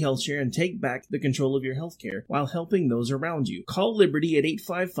Liberty Health Share and take back the control of your healthcare while helping those around you. Call Liberty at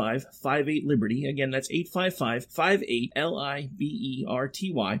 855-58-LIBERTY. Again, that's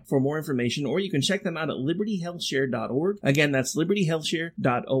 855-58-LIBERTY for more information, or you can check them out at libertyhealthshare.org. Again, that's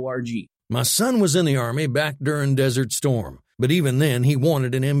libertyhealthshare.org. My son was in the Army back during Desert Storm. But even then, he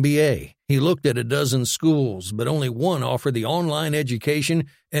wanted an MBA. He looked at a dozen schools, but only one offered the online education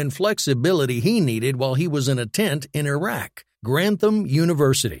and flexibility he needed while he was in a tent in Iraq, Grantham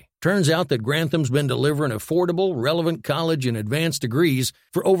University. Turns out that Grantham's been delivering affordable, relevant college and advanced degrees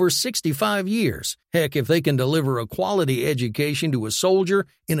for over 65 years. Heck, if they can deliver a quality education to a soldier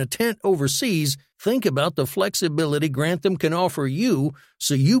in a tent overseas, think about the flexibility Grantham can offer you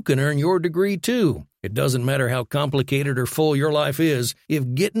so you can earn your degree too. It doesn't matter how complicated or full your life is.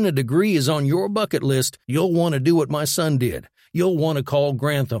 If getting a degree is on your bucket list, you'll want to do what my son did. You'll want to call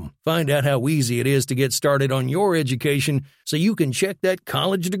Grantham. Find out how easy it is to get started on your education so you can check that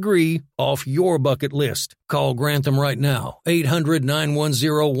college degree off your bucket list. Call Grantham right now,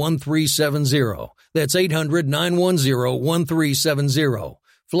 800-910-1370. That's 800-910-1370.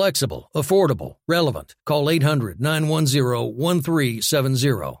 Flexible, affordable, relevant. Call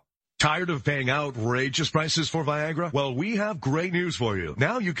 800-910-1370. Tired of paying outrageous prices for Viagra? Well, we have great news for you.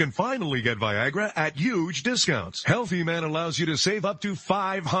 Now you can finally get Viagra at huge discounts. Healthy Man allows you to save up to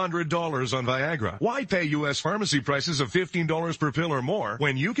 $500 on Viagra. Why pay U.S. pharmacy prices of $15 per pill or more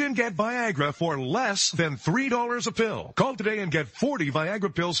when you can get Viagra for less than $3 a pill? Call today and get 40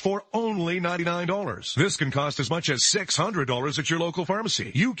 Viagra pills for only $99. This can cost as much as $600 at your local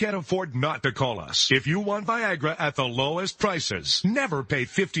pharmacy. You can't afford not to call us. If you want Viagra at the lowest prices, never pay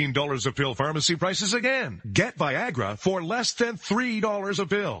 $15 a pill pharmacy prices again. Get Viagra for less than $3 a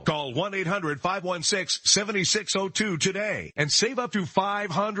pill. Call 1-800-516-7602 today and save up to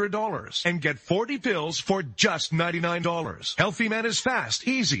 $500 and get 40 pills for just $99. Healthy Man is fast,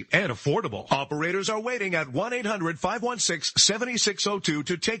 easy, and affordable. Operators are waiting at 1-800-516-7602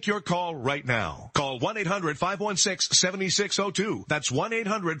 to take your call right now. Call 1-800-516-7602. That's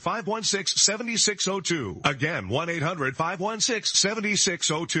 1-800-516-7602. Again,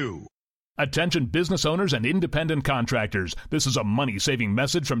 1-800-516-7602. Attention business owners and independent contractors. This is a money-saving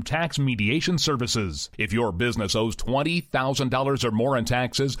message from Tax Mediation Services. If your business owes $20,000 or more in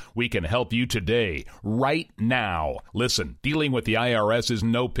taxes, we can help you today, right now. Listen, dealing with the IRS is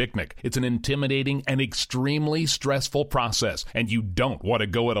no picnic. It's an intimidating and extremely stressful process, and you don't want to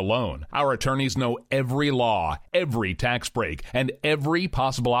go it alone. Our attorneys know every law, every tax break, and every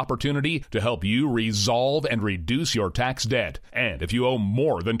possible opportunity to help you resolve and reduce your tax debt. And if you owe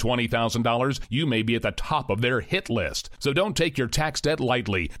more than $20,000, you may be at the top of their hit list. So don't take your tax debt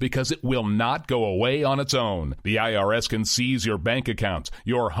lightly, because it will not go away on its own. The IRS can seize your bank accounts,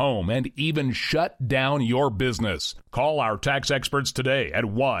 your home, and even shut down your business. Call our tax experts today at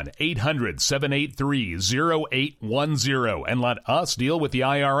 1-800-783-0810 and let us deal with the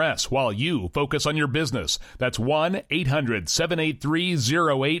IRS while you focus on your business. That's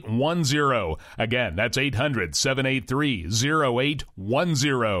 1-800-783-0810. Again, that's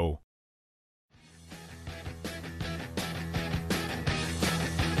 800-783-0810.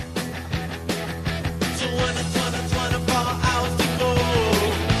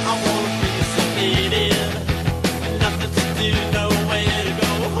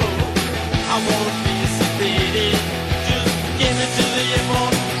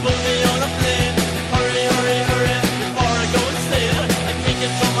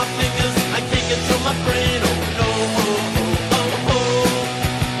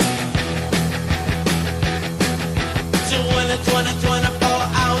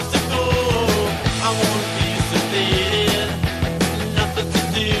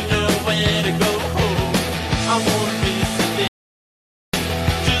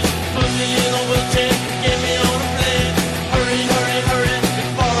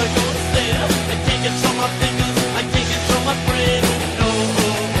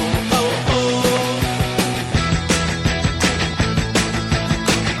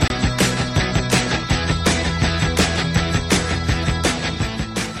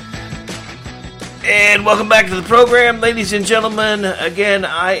 And welcome back to the program, ladies and gentlemen. Again,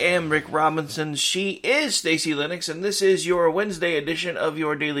 I am Rick Robinson. She is Stacy Lennox, and this is your Wednesday edition of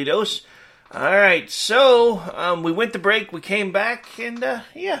your Daily Dose. All right, so we went to break, we came back, and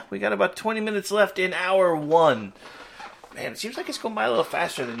we got about 20 minutes left in hour one. Man, it seems like it's going by a little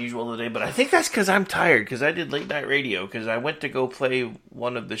faster than usual today, but I think that's because I'm tired, because I did late night radio, because I went to go play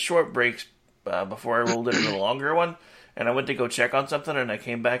one of the short breaks before I rolled into the longer one, and I went to go check on something, and I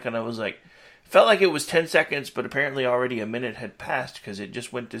came back, and I was like, felt like it was 10 seconds, but apparently already a minute had passed because it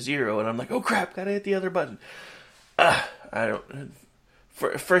just went to 0, and I'm like, oh crap, gotta hit the other button.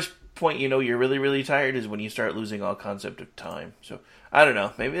 First point you know you're really, really tired is when you start losing all concept of time. So, I don't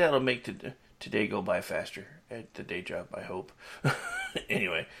know, maybe that'll make today go by faster at the day job, I hope.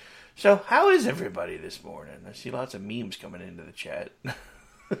 Anyway, so how is everybody this morning? I see lots of memes coming into the chat.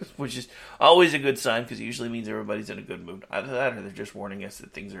 which is always a good sign because it usually means everybody's in a good mood. Either that or they're just warning us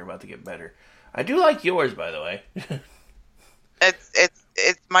that things are about to get better. I do like yours, by the way.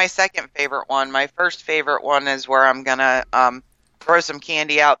 It's my second favorite one. My first favorite one is where I'm gonna throw some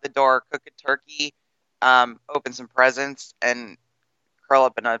candy out the door, cook a turkey, open some presents, and curl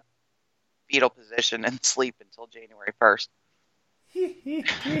up in a fetal position and sleep until January 1st.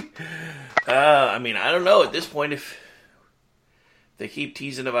 I mean, I don't know. At this point, if they keep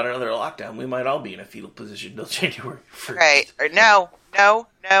teasing about another lockdown, we might all be in a fetal position until January 1st. Okay, no.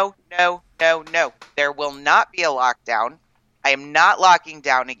 There will not be a lockdown. I am not locking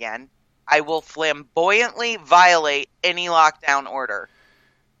down again. I will flamboyantly violate any lockdown order.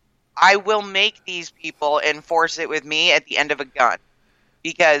 I will make these people enforce it with me at the end of a gun.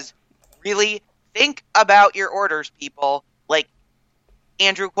 Because, really, think about your orders, people. Like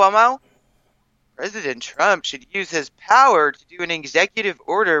Andrew Cuomo, President Trump should use his power to do an executive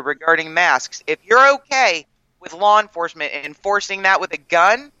order regarding masks. If you're okay with law enforcement enforcing that with a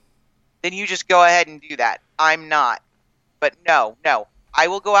gun, then you just go ahead and do that. I'm not. But no. I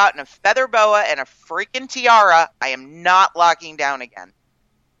will go out in a feather boa and a freaking tiara. I am not locking down again.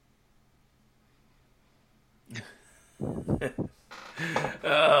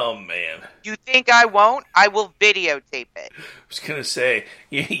 Oh, man. You think I won't? I will videotape it. I was going to say,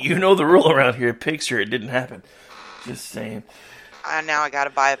 you know the rule around here. Picture it didn't happen. Just saying. Now I got to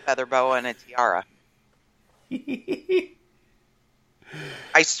buy a feather boa and a tiara.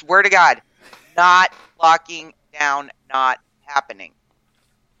 I swear to God, not locking down, not happening.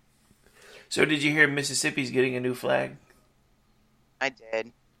 So did you hear Mississippi's getting a new flag? I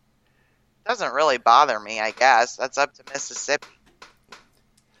did. Doesn't really bother me, I guess. That's up to Mississippi.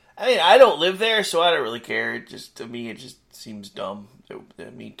 I mean, I don't live there, so I don't really care. To me, it just seems dumb. I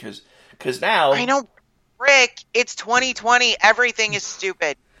mean, because now... I know, Rick, it's 2020. Everything is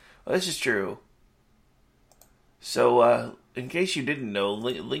stupid. Well, this is true. So, in case you didn't know,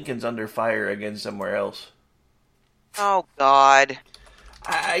 Lincoln's under fire again somewhere else. Oh, God.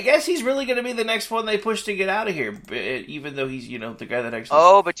 I guess he's really going to be the next one they push to get out of here, even though he's, the guy that actually...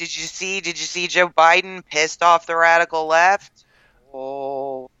 Oh, but did you see Joe Biden pissed off the radical left?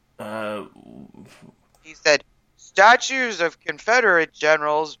 Oh. He said, statues of Confederate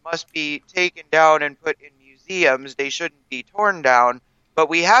generals must be taken down and put in museums. They shouldn't be torn down. But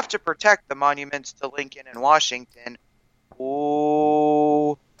we have to protect the monuments to Lincoln and Washington.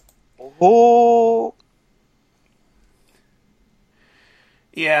 Oh.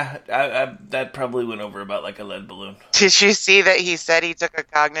 Yeah, that probably went over about like a lead balloon. Did you see that he said he took a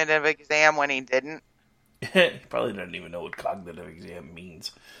cognitive exam when he didn't? He probably doesn't even know what cognitive exam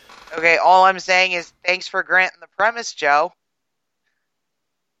means. Okay, all I'm saying is thanks for granting the premise, Joe.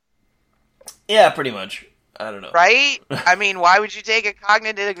 Yeah, pretty much. I don't know. Right? I mean, why would you take a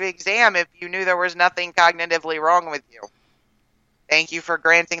cognitive exam if you knew there was nothing cognitively wrong with you? Thank you for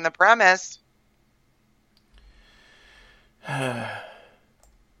granting the premise.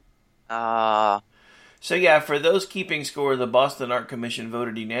 So yeah, for those keeping score, the Boston Art Commission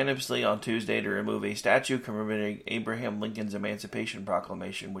voted unanimously on Tuesday to remove a statue commemorating Abraham Lincoln's Emancipation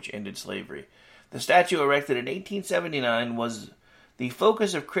Proclamation, which ended slavery. The statue, erected in 1879, was the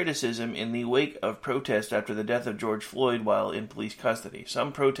focus of criticism in the wake of protests after the death of George Floyd while in police custody.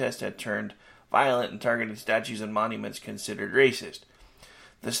 Some protests had turned violent and targeted statues and monuments considered racist.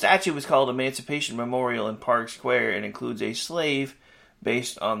 The statue was called Emancipation Memorial in Park Square and includes a slave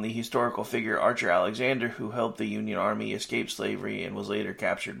based on the historical figure Archer Alexander, who helped the Union Army escape slavery and was later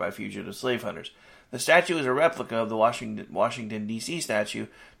captured by fugitive slave hunters. The statue is a replica of the Washington, D.C. statue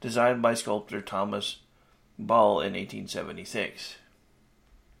designed by sculptor Thomas Ball in 1876.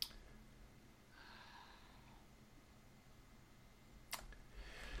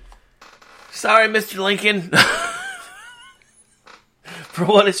 Sorry, Mr. Lincoln. For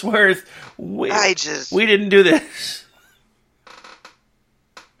what it's worth, we didn't do this.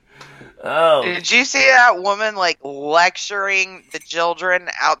 Oh. Did you see that woman lecturing the children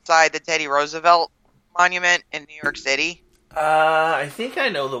outside the Teddy Roosevelt Monument in New York City? I think I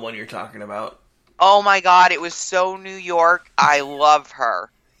know the one you're talking about. Oh my God, it was so New York. I love her.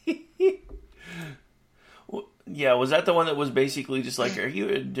 Yeah, was that the one that was basically just like, are you...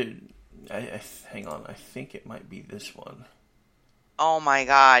 hang on, I think it might be this one. Oh my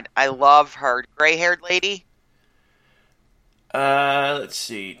God, I love her. Gray-haired lady? Let's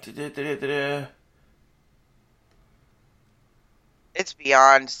see. It's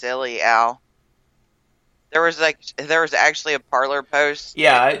beyond silly, Al. There was actually a Parler post.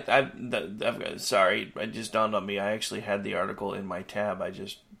 Yeah, I've got, sorry, it just dawned on me. I actually had the article in my tab. I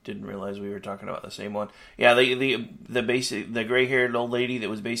just didn't realize we were talking about the same one. Yeah, the gray-haired old lady that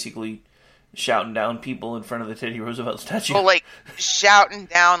was basically shouting down people in front of the Teddy Roosevelt statue. Well, like shouting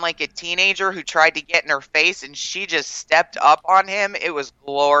down like a teenager who tried to get in her face, and she just stepped up on him. It was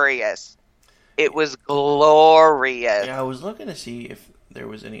glorious. It was glorious. Yeah, I was looking to see if there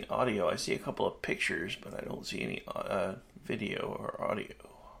was any audio. I see a couple of pictures, but I don't see any video or audio.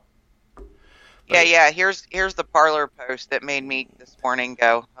 But yeah. Here's the Parler post that made me this morning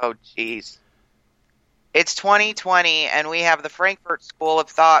go, oh, geez. It's 2020, and we have the Frankfurt School of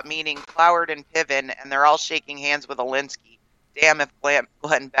Thought meeting Cloward and Piven, and they're all shaking hands with Alinsky. Damn if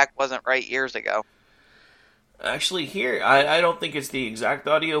Glenn Beck wasn't right years ago. Actually, here, I don't think it's the exact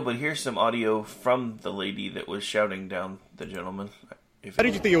audio, but here's some audio from the lady that was shouting down the gentleman. How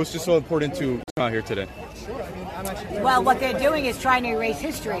did you think it was just so important to come out here today? Well, what they're doing is trying to erase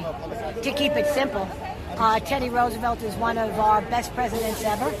history. To keep it simple, Teddy Roosevelt is one of our best presidents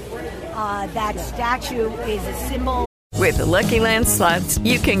ever. That statue is a symbol. With the Lucky Land Slots,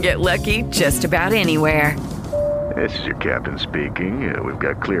 you can get lucky just about anywhere. This is your captain speaking. We've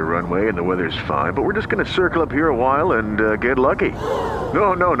got clear runway and the weather's fine, but we're just going to circle up here a while and get lucky.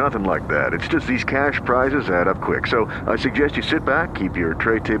 No, nothing like that. It's just these cash prizes add up quick. So I suggest you sit back, keep your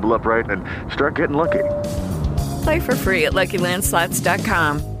tray table upright, and start getting lucky. Play for free at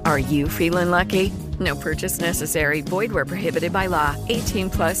LuckyLandSlots.com. Are you feeling lucky? No purchase necessary. Void where prohibited by law.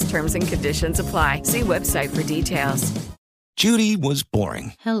 18+ terms and conditions apply. See website for details. Judy was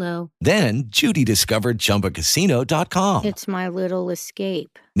boring. Hello. Then Judy discovered ChumbaCasino.com. It's my little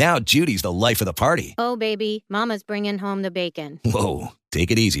escape. Now Judy's the life of the party. Oh, baby, mama's bringing home the bacon. Whoa,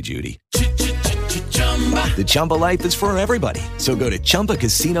 take it easy, Judy. The Chumba life is for everybody. So go to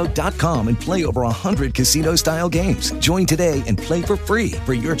ChumbaCasino.com and play over 100 casino-style games. Join today and play for free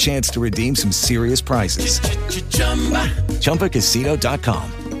for your chance to redeem some serious prizes.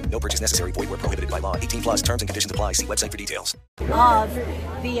 ChumbaCasino.com. No purchase necessary. Void where prohibited by law. 18+ terms and conditions apply. See website for details. Of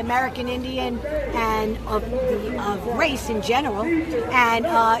the American Indian and of race in general. And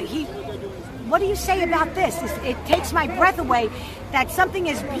what do you say about this? It takes my breath away that something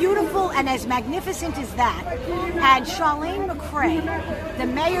as beautiful and as magnificent as that. And Charlene McCray, the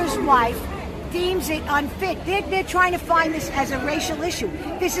mayor's wife, deems it unfit. They're trying to find this as a racial issue.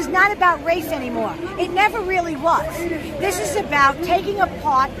 This is not about race anymore. It never really was. This is about taking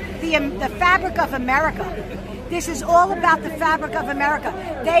apart the fabric of America. This is all about the fabric of America.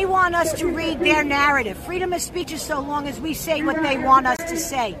 They want us to read their narrative. Freedom of speech is so long as we say what they want us to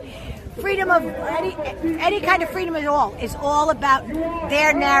say. Freedom of any kind of freedom at all is all about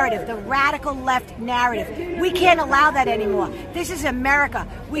their narrative, the radical left narrative. We can't allow that anymore. This is America.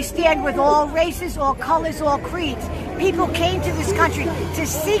 We stand with all races, all colors, all creeds. People came to this country to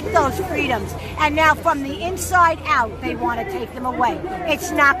seek those freedoms, and now from the inside out, they want to take them away.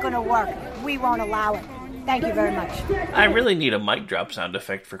 It's not going to work. We won't allow it. Thank you very much. I really need a mic drop sound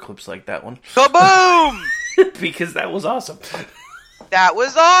effect for clips like that one. Kaboom! Because that was awesome. That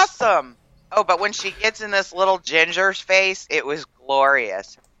was awesome. Oh, but when she gets in this little ginger's face, it was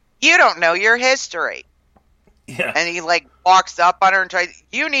glorious. You don't know your history. Yeah. And he walks up on her and tries,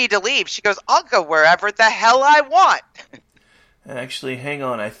 you need to leave. She goes, I'll go wherever the hell I want. Actually, hang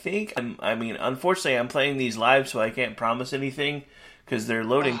on. I think, unfortunately, I'm playing these live, so I can't promise anything because they're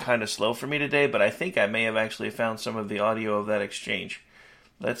loading kind of slow for me today, but I think I may have actually found some of the audio of that exchange.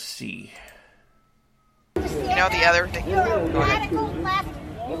 Let's see. You know the other thing? You're a radical left.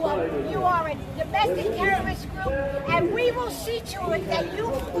 You are a domestic terrorist group, and we will see to it that you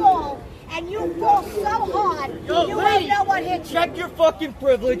fall, and you fall so hard, you won't know what hit you. Check your fucking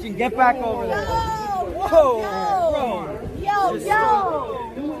privilege and get back over there. Whoa. Yo.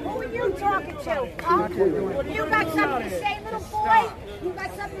 Who are you talking to? Huh? You got something to say, little boy? You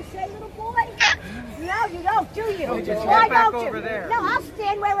got something to say, little boy? No, you don't, do you? Why don't you? No, I'll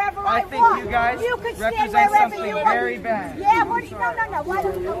stand wherever I want. I think you guys can stand represent wherever something you want. very bad. Yeah, no. Why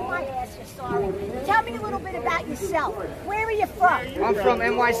don't you go my ass? You're sorry. Tell me a little bit about yourself. Where are you from? I'm from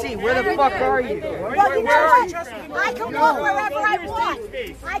NYC. Where the fuck are you? Well, you know what? I can walk wherever I want.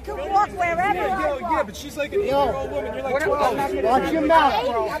 I can walk wherever I want. Yeah, but she's like an 8-year-old woman. You're like 12. Watch your mouth,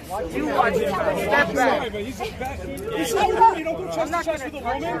 bro. You watch your mouth. Step back. You don't go chest to chest with a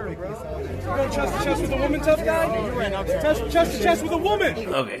woman? You go chest to chest with a woman, tough guy? Chest to chest with a woman.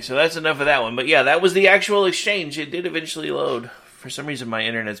 Okay, so that's enough of that one. But yeah, that was the actual exchange. It did eventually load. For some reason, my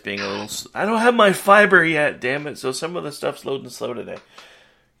internet's being a little... I don't have my fiber yet, damn it. So some of the stuff's loading slow today.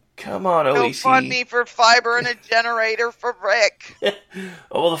 Come on, OEC. Don't fund me for fiber and a generator for Rick.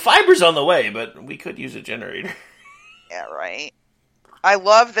 Oh, well, the fiber's on the way, but we could use a generator. Yeah, right. I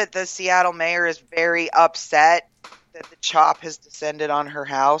love that the Seattle mayor is very upset that the chop has descended on her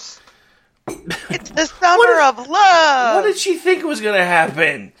house? It's the summer of love. What did she think was going to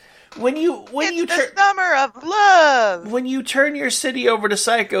happen? The summer of love. When you turn your city over to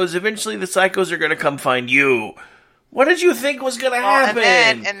psychos, eventually the psychos are going to come find you. What did you think was going to happen?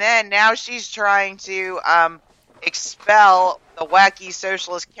 And then now she's trying to expel the wacky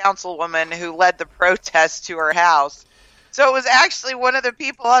socialist councilwoman who led the protest to her house. So it was actually one of the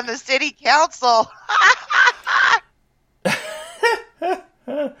people on the city council.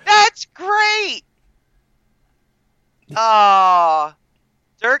 That's great. Oh,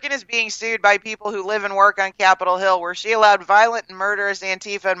 Durkin is being sued by people who live and work on Capitol Hill, where she allowed violent and murderous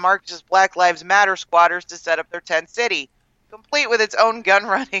Antifa and Marxist Black Lives Matter squatters to set up their tent city, complete with its own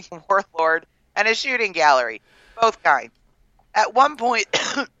gun-running warlord and a shooting gallery. Both kinds. At one point,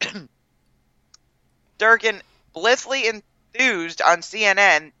 Durkin blithely enthused on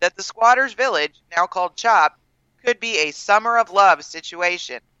CNN that the squatters' village, now called CHOP, could be a summer of love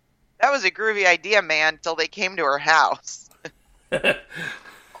situation. That was a groovy idea, man, till they came to her house. I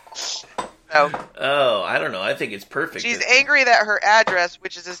don't know. I think it's perfect. She's angry that her address,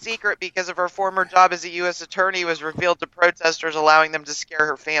 which is a secret because of her former job as a U.S. attorney, was revealed to protesters, allowing them to scare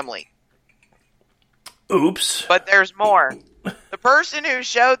her family. Oops. But there's more. The person who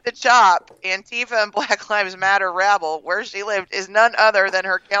showed the CHOP, Antifa and Black Lives Matter rabble, where she lived, is none other than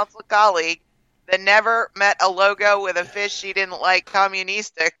her council colleague that never met a logo with a fish she didn't like,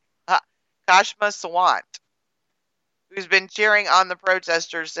 communistic, Kashma Sawant, who's been cheering on the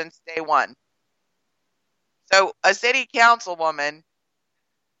protesters since day one. So, a city councilwoman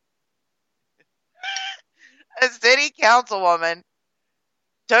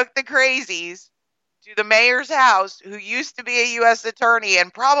took the crazies to the mayor's house, who used to be a U.S. attorney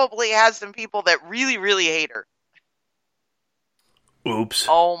and probably has some people that really, really hate her. Oops.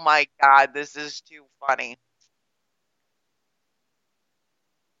 Oh my God, this is too funny.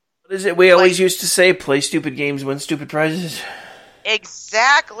 What is it we always used to say? Play stupid games, win stupid prizes?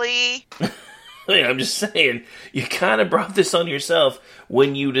 Exactly. I'm just saying, you kind of brought this on yourself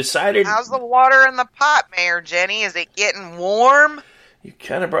when you decided... How's the water in the pot, Mayor Jenny? Is it getting warm? You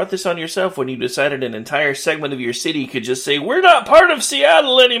kind of brought this on yourself when you decided an entire segment of your city could just say, we're not part of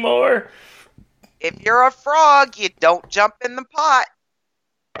Seattle anymore. If you're a frog, you don't jump in the pot.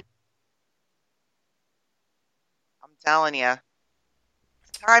 I'm telling you.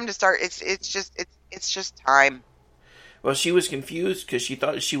 It's time to start. It's just time. Well, she was confused because she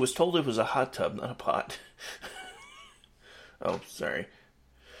thought she was told it was a hot tub, not a pot. Oh, sorry.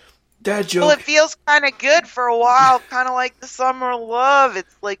 Dad joke. Well, it feels kind of good for a while, kind of like the summer of love.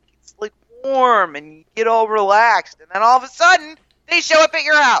 It's like warm, and you get all relaxed, and then all of a sudden, they show up at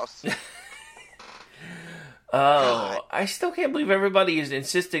your house. Oh, I still can't believe everybody is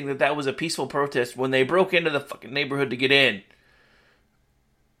insisting that that was a peaceful protest when they broke into the fucking neighborhood to get in.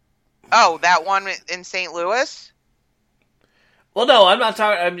 Oh, that one in St. Louis? Well, no, I'm not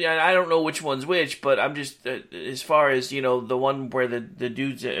talking. I mean, I don't know which one's which, but I'm just as far as the one where the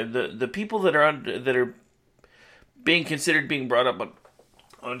dudes, the people that are being considered being brought up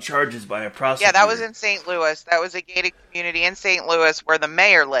on charges by a prosecutor. Yeah, that was in St. Louis. That was a gated community in St. Louis where the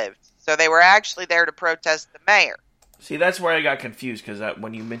mayor lived. So they were actually there to protest the mayor. See, that's where I got confused because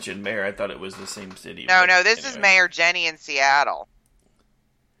when you mentioned mayor, I thought it was the same city. No, this is Mayor Jenny in Seattle.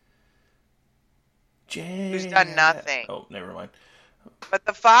 Who's done nothing. Oh, never mind. But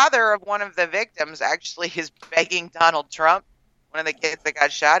the father of one of the victims actually is begging Donald Trump. One of the kids that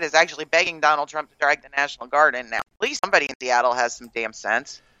got shot is actually begging Donald Trump to drag the National Guard in now. At least somebody in Seattle has some damn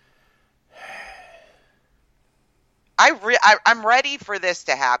sense. I'm ready for this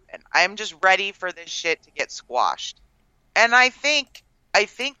to happen. I'm just ready for this shit to get squashed. And I think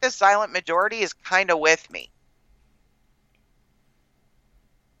the silent majority is kind of with me.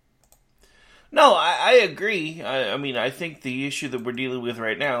 No, I agree. I mean, I think the issue that we're dealing with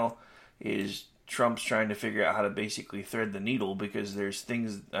right now is Trump's trying to figure out how to basically thread the needle because there's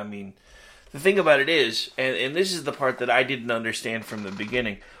things, I mean, the thing about it is, and this is the part that I didn't understand from the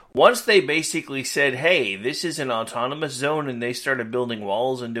beginning, once they basically said, hey, this is an autonomous zone, and they started building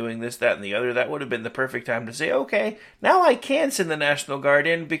walls and doing this, that, and the other, that would have been the perfect time to say, okay, now I can send the National Guard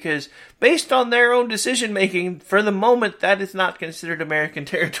in, because based on their own decision-making, for the moment, that is not considered American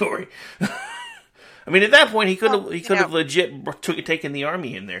territory. I mean, at that point, he could have legit taken the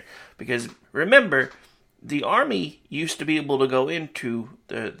army in there. Because, remember, the army used to be able to go into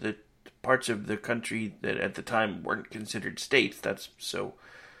the parts of the country that at the time weren't considered states. So,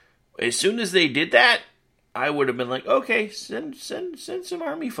 as soon as they did that, I would have been like, okay, send some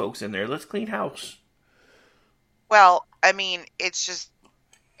army folks in there. Let's clean house. Well, I mean, it's just,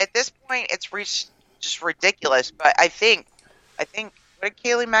 at this point, it's reached just ridiculous. But I think, what did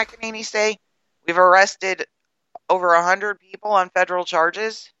Kayleigh McEnany say? We've arrested over 100 people on federal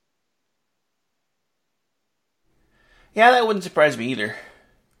charges. Yeah, that wouldn't surprise me either.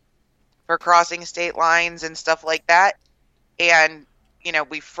 For crossing state lines and stuff like that. And,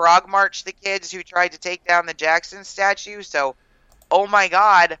 we frog marched the kids who tried to take down the Jackson statue. So, oh my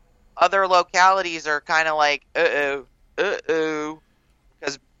God, other localities are kind of like, uh-oh.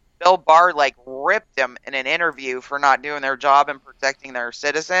 Because Bill Barr, ripped them in an interview for not doing their job and protecting their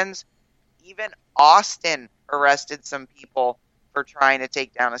citizens. Even Austin arrested some people for trying to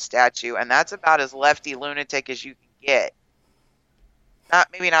take down a statue. And that's about as lefty lunatic as you can get.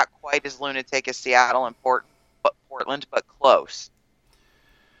 Maybe not quite as lunatic as Seattle and Portland, but close.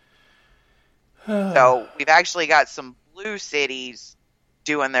 So we've actually got some blue cities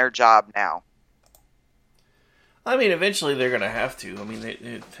doing their job now. I mean, eventually they're going to have to. I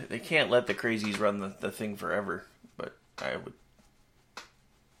mean, they can't let the crazies run the thing forever. But I would.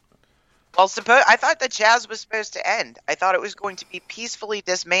 Well, I thought the Chaz was supposed to end. I thought it was going to be peacefully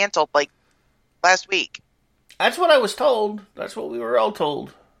dismantled last week. That's what I was told. That's what we were all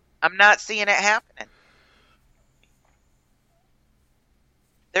told. I'm not seeing it happening.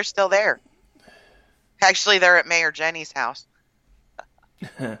 They're still there. Actually, they're at Mayor Jenny's house.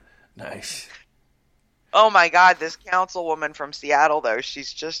 Nice. Oh my God, this councilwoman from Seattle, though,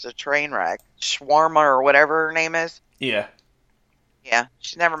 she's just a train wreck. Shawarma or whatever her name is. Yeah. Yeah,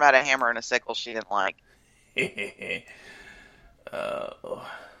 she never met a hammer and a sickle she didn't like.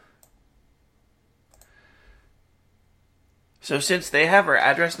 So since they have her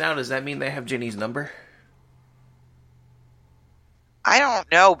address now, does that mean they have Jenny's number? I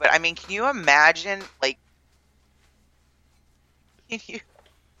don't know, but I mean, can you imagine, can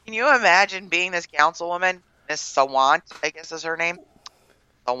you imagine being this councilwoman, Miss Sawant, I guess is her name?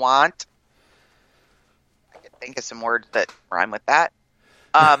 Sawant. I could think of some words that rhyme with that.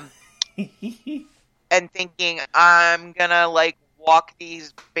 And thinking, I'm gonna, walk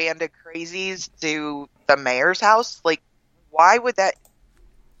these band of crazies to the mayor's house? Why would that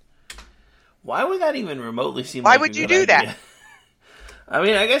even remotely seem why like would a you good do idea? that? I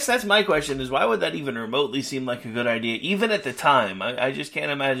mean, I guess that's my question, is why would that even remotely seem like a good idea, even at the time? I just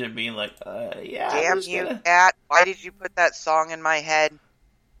can't imagine being like, yeah. Damn you, cat. Why did you put that song in my head?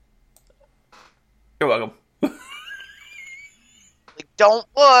 You're welcome. Don't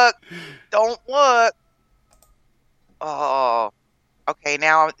look. Don't look. Oh. Okay,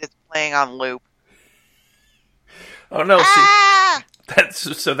 now it's playing on loop. Oh no!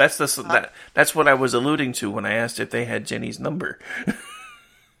 See, that's what I was alluding to when I asked if they had Jenny's number.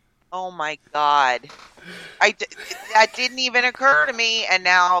 Oh my God! That didn't even occur to me, and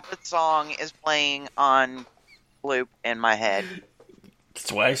now the song is playing on loop in my head.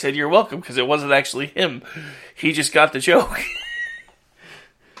 That's why I said you're welcome, because it wasn't actually him. He just got the joke.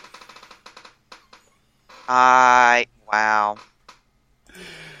 Wow.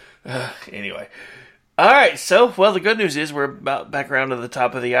 Anyway. Alright, so, the good news is we're about back around to the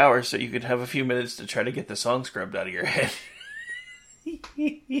top of the hour, so you could have a few minutes to try to get the song scrubbed out of your head.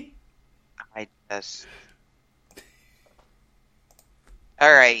 I just...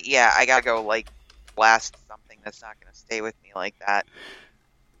 Alright, yeah, I gotta go, blast something that's not gonna stay with me like that.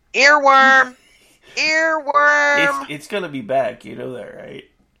 Earworm! Earworm! It's gonna be back, you know that, right?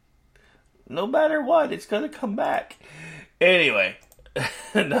 No matter what, it's gonna come back. Anyway,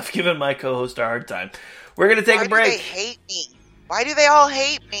 enough giving my co-host a hard time. We're gonna take a break. Why do they hate me? Why do they all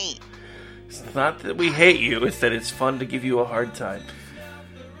hate me? It's not that we hate you, it's that it's fun to give you a hard time.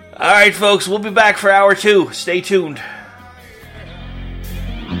 Alright, folks, we'll be back for hour 2. Stay tuned.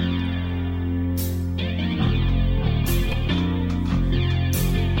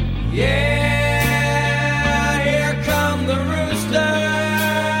 Yeah, here come the rooster.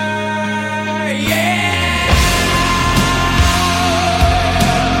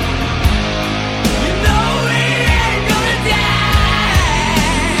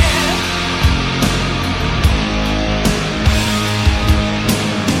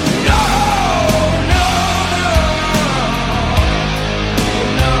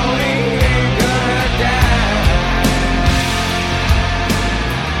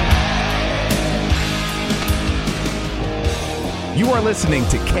 You are listening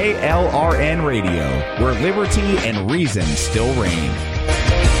to KLRN Radio, where liberty and reason still reign.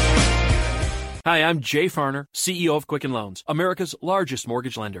 Hi, I'm Jay Farner, CEO of Quicken Loans, America's largest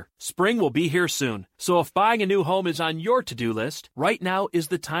mortgage lender. Spring will be here soon, so if buying a new home is on your to-do list, right now is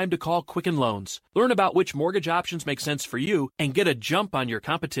the time to call Quicken Loans. Learn about which mortgage options make sense for you and get a jump on your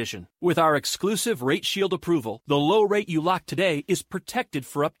competition. With our exclusive Rate Shield approval, the low rate you lock today is protected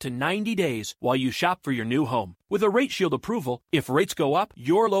for up to 90 days while you shop for your new home. With a Rate Shield approval, if rates go up,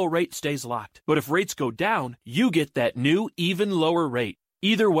 your low rate stays locked. But if rates go down, you get that new, even lower rate.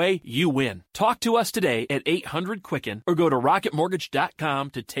 Either way, you win. Talk to us today at 800-QUICKEN or go to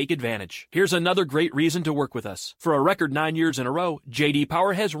rocketmortgage.com to take advantage. Here's another great reason to work with us. For a record 9 years in a row, J.D.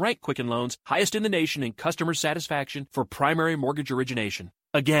 Power has ranked Quicken Loans highest in the nation in customer satisfaction for primary mortgage origination.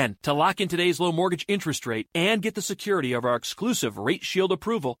 Again, to lock in today's low mortgage interest rate and get the security of our exclusive Rate Shield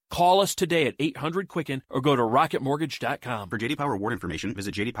approval, call us today at 800-QUICKEN or go to rocketmortgage.com. For J.D. Power award information,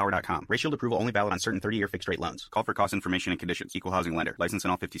 visit jdpower.com. Rate Shield approval only valid on certain 30-year fixed-rate loans. Call for cost information and conditions. Equal housing lender. License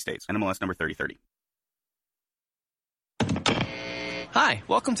in all 50 states. NMLS number 3030. Hi,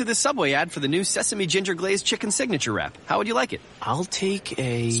 welcome to the Subway ad for the new Sesame Ginger Glazed Chicken Signature Wrap. How would you like it? I'll take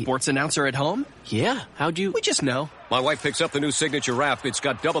a... Sports announcer at home? Yeah, how'd you... We just know. My wife picks up the new Signature Wrap. It's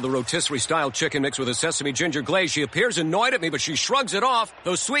got double the rotisserie-style chicken mix with a sesame ginger glaze. She appears annoyed at me, but she shrugs it off.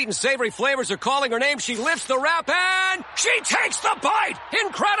 Those sweet and savory flavors are calling her name. She lifts the wrap and... she takes the bite!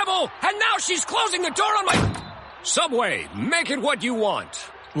 Incredible! And now she's closing the door on my... Subway, make it what you want.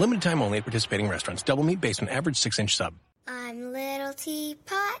 Limited time only at participating restaurants. Double meat based on average 6-inch sub. I'm little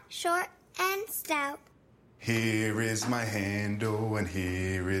teapot, short and stout. Here is my handle and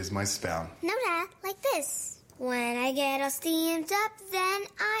here is my spout. No, Dad, like this. When I get all steamed up, then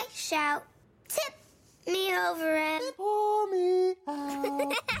I shout, tip me over and pour me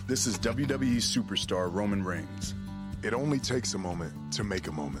out. This is WWE superstar Roman Reigns. It only takes a moment to make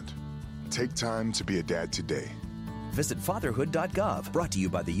a moment. Take time to be a dad today. Visit fatherhood.gov, brought to you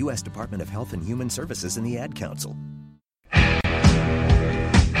by the U.S. Department of Health and Human Services and the Ad Council.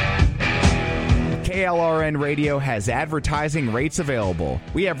 KLRN Radio has advertising rates available.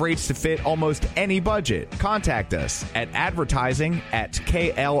 We have rates to fit almost any budget. Contact us at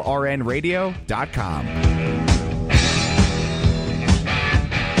advertising@klrnradio.com.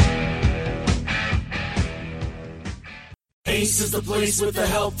 Ace is the place with the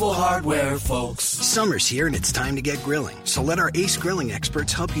helpful hardware, folks. Summer's here and it's time to get grilling. So let our Ace grilling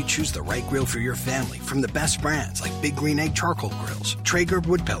experts help you choose the right grill for your family from the best brands like Big Green Egg Charcoal Grills, Traeger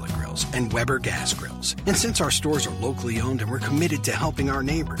Wood Pellet Grills, and Weber Gas Grills. And since our stores are locally owned and we're committed to helping our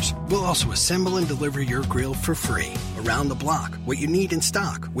neighbors, we'll also assemble and deliver your grill for free. Around the block, what you need in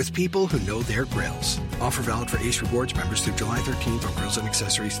stock with people who know their grills. Offer valid for Ace Rewards members through July 13th on grills and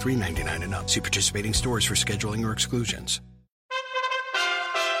accessories $3.99 and up. See participating stores for scheduling or exclusions.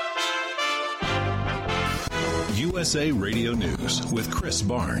 USA Radio News with Chris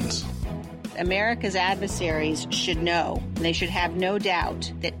Barnes. America's adversaries should know, they should have no doubt,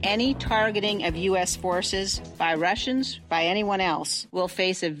 that any targeting of U.S. forces by Russians, by anyone else, will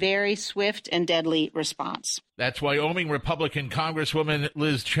face a very swift and deadly response. That's Wyoming Republican Congresswoman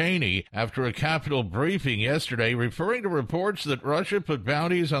Liz Cheney after a Capitol briefing yesterday referring to reports that Russia put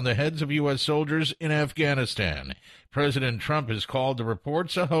bounties on the heads of U.S. soldiers in Afghanistan. President Trump has called the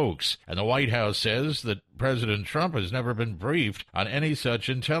reports a hoax, and the White House says that President Trump has never been briefed on any such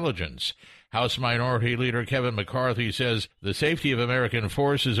intelligence. House Minority Leader Kevin McCarthy says the safety of American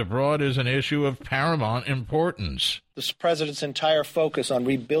forces abroad is an issue of paramount importance. This president's entire focus on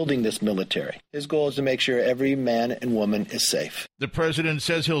rebuilding this military. His goal is to make sure every man and woman is safe. The president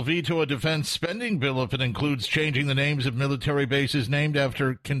says he'll veto a defense spending bill if it includes changing the names of military bases named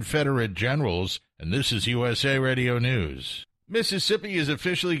after Confederate generals. And this is USA Radio News. Mississippi is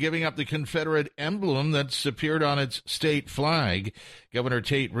officially giving up the Confederate emblem that's appeared on its state flag. Governor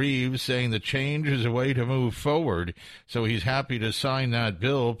Tate Reeves saying the change is a way to move forward, so he's happy to sign that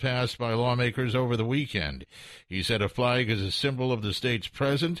bill passed by lawmakers over the weekend. He said a flag is a symbol of the state's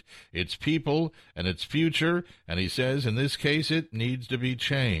present, its people, and its future, and he says in this case it needs to be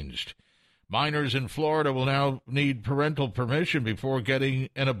changed. Minors in Florida will now need parental permission before getting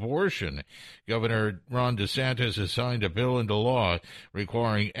an abortion. Governor Ron DeSantis has signed a bill into law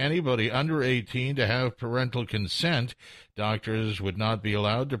requiring anybody under 18 to have parental consent. Doctors would not be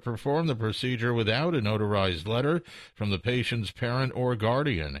allowed to perform the procedure without a notarized letter from the patient's parent or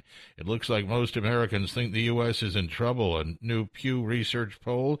guardian. It looks like most Americans think the U.S. is in trouble. A new Pew Research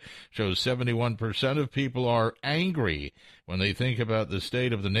poll shows 71% of people are angry when they think about the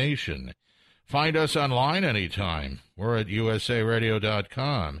state of the nation. Find us online anytime. We're at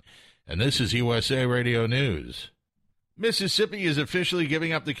usaradio.com. And this is USA Radio News. Mississippi is officially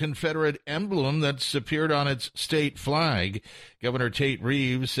giving up the Confederate emblem that's appeared on its state flag. Governor Tate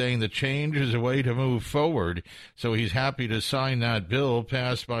Reeves saying the change is a way to move forward, so he's happy to sign that bill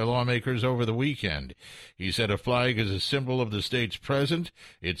passed by lawmakers over the weekend. He said a flag is a symbol of the state's present,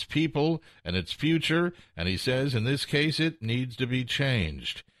 its people, and its future, and he says in this case it needs to be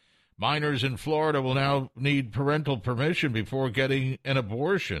changed. Minors in Florida will now need parental permission before getting an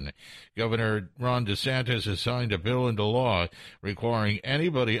abortion. Governor Ron DeSantis has signed a bill into law requiring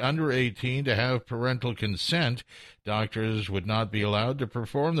anybody under 18 to have parental consent. Doctors would not be allowed to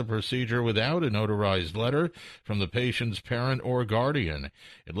perform the procedure without a notarized letter from the patient's parent or guardian.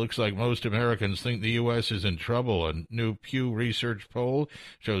 It looks like most Americans think the U.S. is in trouble. A new Pew Research poll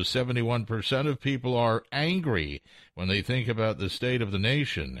shows 71% of people are angry when they think about the state of the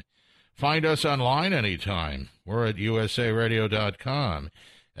nation. Find us online anytime. We're at usaradio.com.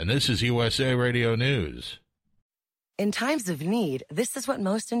 And this is USA Radio News. In times of need, this is what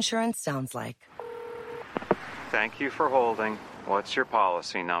most insurance sounds like. Thank you for holding. What's your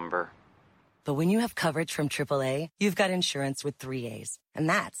policy number? But when you have coverage from AAA, you've got insurance with 3 A's. And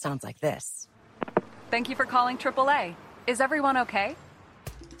that sounds like this. Thank you for calling AAA. Is everyone okay?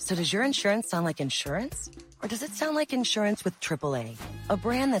 So does your insurance sound like insurance? Or does it sound like insurance with AAA, a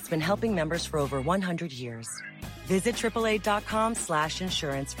brand that's been helping members for over 100 years? Visit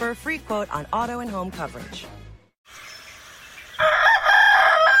AAA.com/insurance for a free quote on auto and home coverage.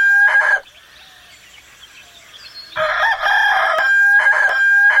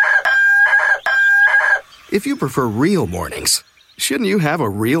 If you prefer real mornings, shouldn't you have a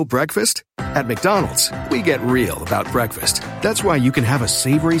real breakfast? At McDonald's, we get real about breakfast. That's why you can have a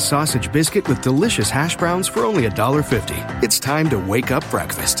savory sausage biscuit with delicious hash browns for only $1.50. It's time to wake up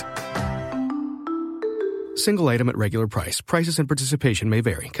breakfast. Single item at regular price. Prices and participation may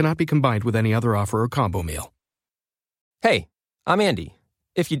vary. Cannot be combined with any other offer or combo meal. Hey, I'm Andy.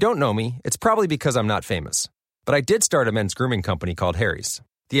 If you don't know me, it's probably because I'm not famous. But I did start a men's grooming company called Harry's.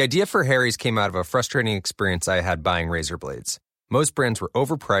 The idea for Harry's came out of a frustrating experience I had buying razor blades. Most brands were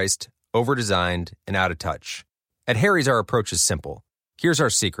overpriced, over-designed, and out of touch. At Harry's, our approach is simple. Here's our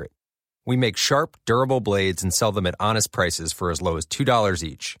secret. We make sharp, durable blades and sell them at honest prices for as low as $2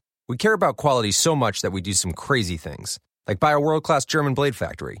 each. We care about quality so much that we do some crazy things, like buy a world-class German blade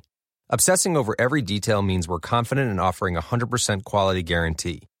factory. Obsessing over every detail means we're confident in offering a 100% quality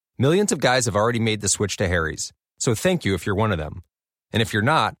guarantee. Millions of guys have already made the switch to Harry's, so thank you if you're one of them. And if you're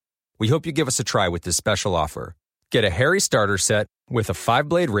not, we hope you give us a try with this special offer. Get a Harry's starter set with a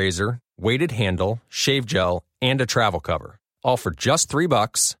 5-blade razor, weighted handle, shave gel, and a travel cover. All for just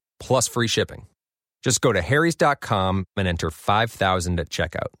 $3 plus free shipping. Just go to harrys.com and enter 5000 at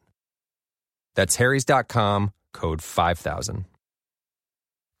checkout. That's harrys.com, code 5000.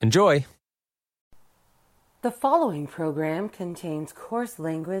 Enjoy! The following program contains coarse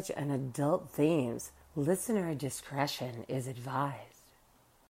language and adult themes. Listener discretion is advised.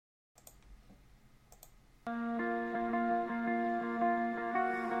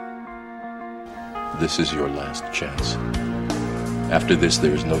 This is your last chance. After this,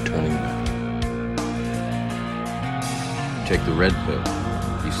 there is no turning back. Take the red pill.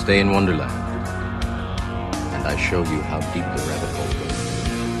 You stay in Wonderland. And I show you how deep the rabbit hole goes.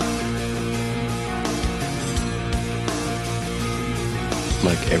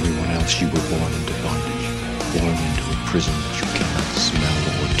 Like everyone else, you were born into bondage. Born into a prison that you cannot smell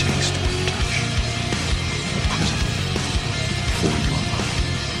or taste or touch. A prison for your mind.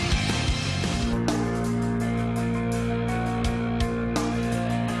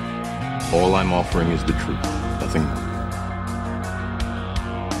 All I'm offering is the truth, nothing more.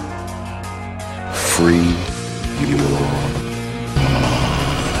 Free your mind.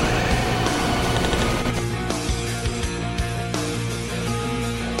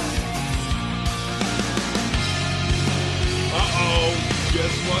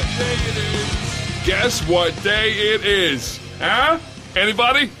 Guess what day it is? Huh?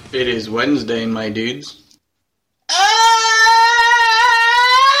 Anybody? It is Wednesday, my dudes.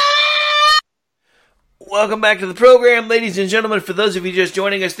 Welcome back to the program, ladies and gentlemen. For those of you just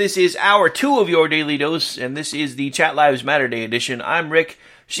joining us, this is hour 2 of your Daily Dose, and this is the Chat Lives Matter Day edition. I'm Rick.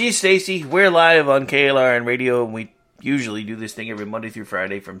 She's Stacy. We're live on KLRN Radio, and we usually do this thing every Monday through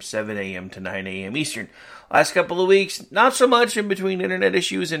Friday from 7 a.m. to 9 a.m. Eastern. Last couple of weeks, not so much in between internet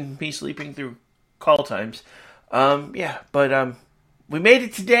issues and me sleeping through call times. But we made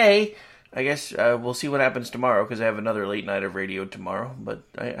it today. I guess we'll see what happens tomorrow because I have another late night of radio tomorrow. But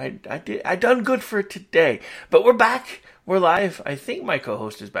I done good for today. But we're back. We're live. I think my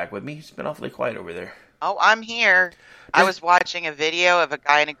co-host is back with me. He's been awfully quiet over there. Oh, I'm here. I was watching a video of a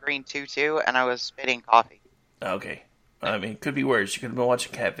guy in a green tutu, and I was spitting coffee. Okay. I mean, could be worse. You could have been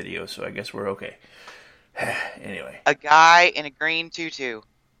watching cat videos, so I guess we're okay. Anyway. A guy in a green tutu.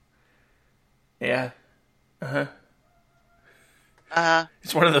 Yeah. Uh-huh. Uh-huh.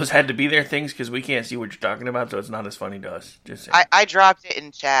 It's one of those had to be there things because we can't see what you're talking about, so it's not as funny to us. Just saying. I dropped it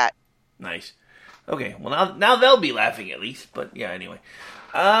in chat. Nice. Okay, well now they'll be laughing at least, but yeah, anyway.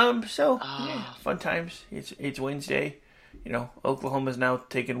 Yeah, fun times. It's Wednesday. You know, Oklahoma's now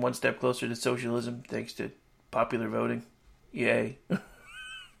taken one step closer to socialism thanks to popular voting. Yay.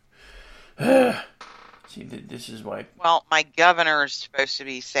 See, this is why. Well, my governor is supposed to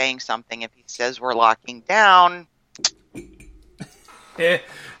be saying something if he says we're locking down.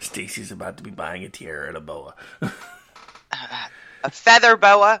 Stacy's about to be buying a tiara and a boa. A feather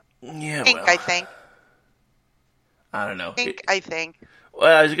boa. Yeah, Pink, well, I think. I don't know. Pink, I think.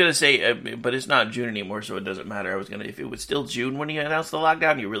 Well, I was going to say, but it's not June anymore, so it doesn't matter. If it was still June when you announced the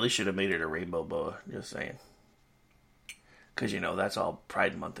lockdown, you really should have made it a rainbow boa. Just saying. Because, that's all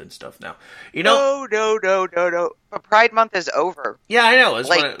Pride Month and stuff now. No. But Pride Month is over. Yeah, I know. It's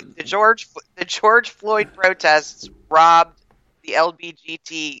the George Floyd protests robbed the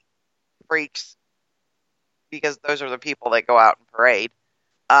LGBT freaks, because those are the people that go out and parade,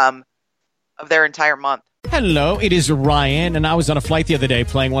 of their entire month. Hello, it is Ryan, and I was on a flight the other day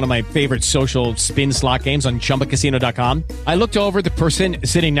playing one of my favorite social spin slot games on ChumbaCasino.com. I looked over at the person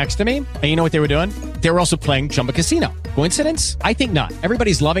sitting next to me, and you know what they were doing? They were also playing Chumba Casino. Coincidence? I think not.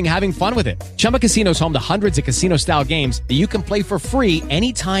 Everybody's loving having fun with it. Chumba Casino is home to hundreds of casino-style games that you can play for free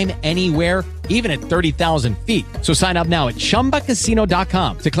anytime, anywhere, even at 30,000 feet. So sign up now at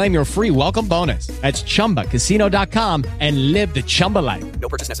ChumbaCasino.com to claim your free welcome bonus. That's ChumbaCasino.com and live the Chumba life. No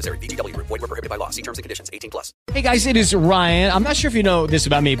purchase necessary. VGW. Void where prohibited by law. See terms and conditions. 18+. Hey guys, it is Ryan. I'm not sure if you know this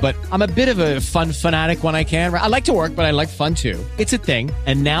about me, but I'm a bit of a fun fanatic when I can. I like to work, but I like fun too. It's a thing.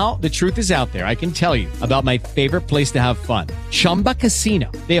 And now the truth is out there. I can tell you about my favorite place to have fun. Chumba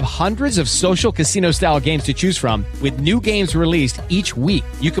Casino. They have hundreds of social casino style games to choose from with new games released each week.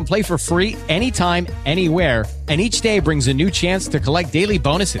 You can play for free anytime, anywhere. And each day brings a new chance to collect daily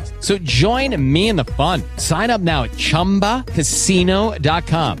bonuses. So join me in the fun. Sign up now at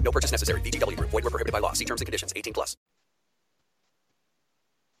ChumbaCasino.com. No purchase necessary. VGW. Void where prohibited by law. See terms and conditions. 18+.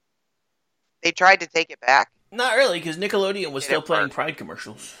 They tried to take it back. Not really, because Nickelodeon was still playing Pride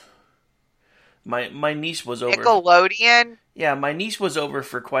commercials. My niece was over. Nickelodeon? Yeah, my niece was over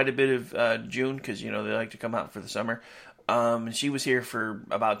for quite a bit of June, because, they like to come out for the summer. She was here for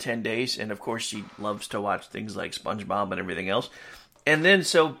about 10 days, and of course she loves to watch things like SpongeBob and everything else. And then,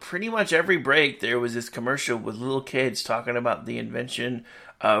 so pretty much every break, there was this commercial with little kids talking about the invention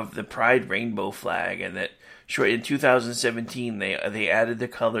of the Pride rainbow flag, and that in 2017 they added the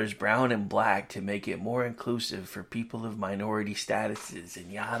colors brown and black to make it more inclusive for people of minority statuses,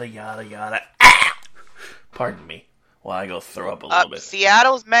 and yada yada yada. Pardon me while I go throw up a little bit.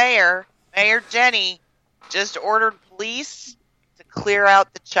 Seattle's Mayor Jenny, just ordered police to clear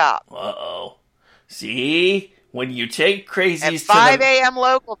out the chop. Uh-oh. See? When you take crazies at 5 a.m.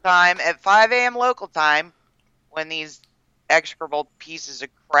 local time, when these execrable pieces of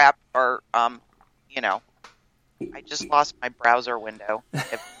crap are, I just lost my browser window. I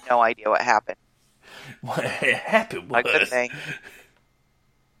have no idea what happened. What happened was... A good thing.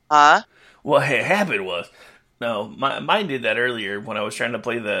 Huh? What happened was... No, mine did that earlier when I was trying to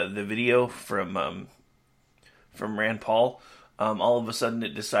play the video from Rand Paul. All of a sudden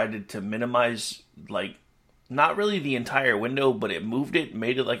it decided to minimize, not really the entire window, but it moved it,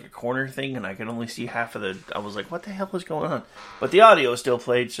 made it like a corner thing, and I could only see half of I was like, what the hell is going on? But the audio still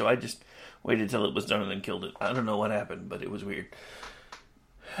played, so I just waited till it was done and then killed it. I don't know what happened, but it was weird.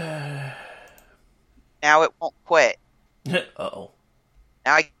 Now it won't quit. Uh-oh.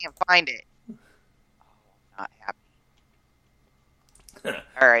 Now I can't find it. Not happy.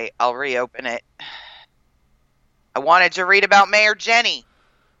 Alright, I'll reopen it. I wanted to read about Mayor Jenny.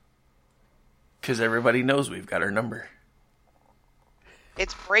 Because everybody knows we've got her number.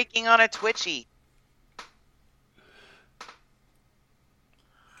 It's breaking on a Twitchy.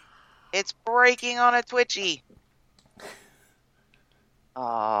 It's breaking on a Twitchy.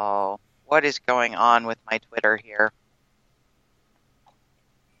 Oh, what is going on with my Twitter here?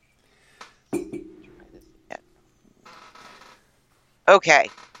 Okay,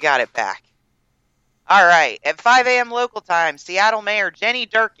 got it back. All right, at 5 a.m. local time, Seattle Mayor Jenny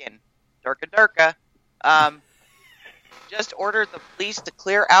Durkan, just ordered the police to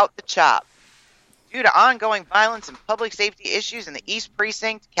clear out the chop. Due to ongoing violence and public safety issues in the East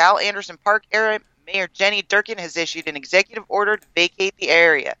Precinct, Cal Anderson Park area, Mayor Jenny Durkan has issued an executive order to vacate the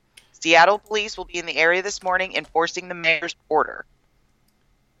area. Seattle police will be in the area this morning enforcing the mayor's order.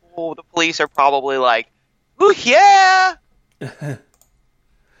 Oh, the police are probably like, Ooh, yeah!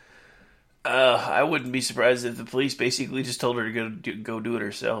 I wouldn't be surprised if the police basically just told her to go do it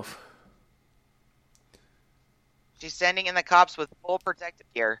herself. She's sending in the cops with full protective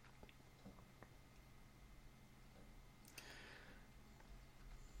gear.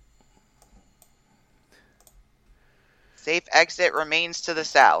 Safe exit remains to the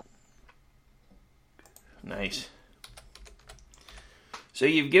south. Nice. So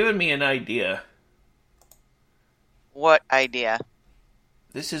you've given me an idea. What idea?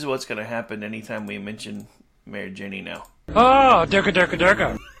 This is what's going to happen anytime we mention Mayor Jenny now. Oh, durka durka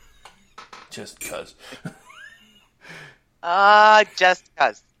durka. Just cuz. Just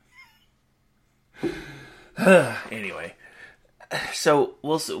cuz. Anyway. So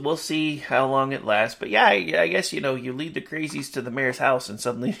we'll see how long it lasts. But yeah, I guess, you lead the crazies to the mayor's house and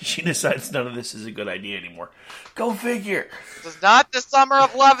suddenly she decides none of this is a good idea anymore. Go figure. This is not the summer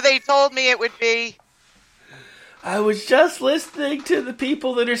of love they told me it would be. I was just listening to the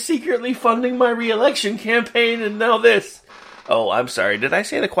people that are secretly funding my re-election campaign and now this. Oh, I'm sorry. Did I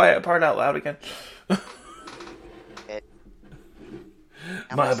say the quiet part out loud again?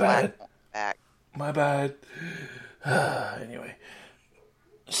 My bad. My bad. Anyway.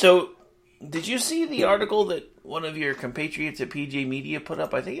 So, did you see the article that one of your compatriots at PJ Media put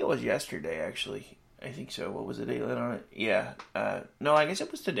up? I think it was yesterday, actually. I think so. What was the date on it? Yeah. No, I guess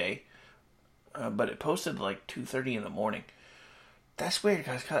it was today. But it posted like 2:30 in the morning. That's weird,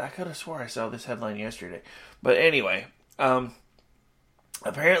 guys. I could have swore I saw this headline yesterday. But anyway,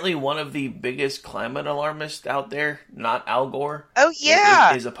 apparently one of the biggest climate alarmists out there, not Al Gore. Oh,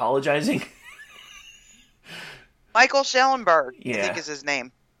 yeah. Is apologizing. Michael Schellenberg, Yeah. I think is his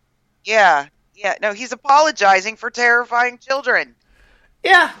name. Yeah. No, he's apologizing for terrifying children.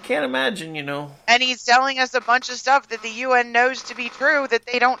 Yeah, can't imagine, And he's telling us a bunch of stuff that the UN knows to be true that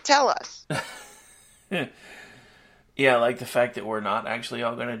they don't tell us. Yeah, like the fact that we're not actually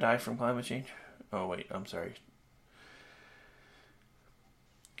all going to die from climate change. Oh, wait, I'm sorry.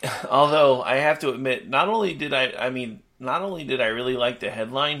 Although, I have to admit, not only did I really like the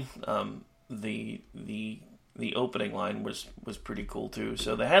headline, the opening line was pretty cool too.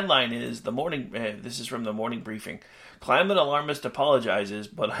 So the headline is this is from the morning briefing. Climate alarmist apologizes,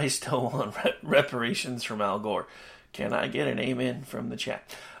 but I still want reparations from Al Gore. Can I get an amen from the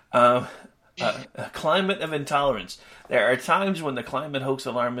chat? A climate of intolerance. There are times when the climate hoax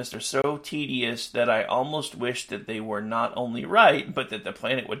alarmists are so tedious that I almost wish that they were not only right, but that the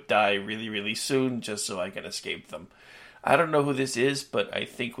planet would die really, really soon just so I can escape them. I don't know who this is, but I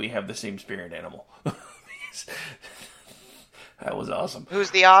think we have the same spirit animal. That was awesome. Who's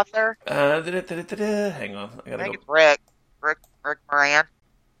the author? Hang on. I think it's Rick Moran.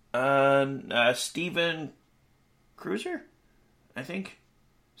 Stephen Cruiser? I think.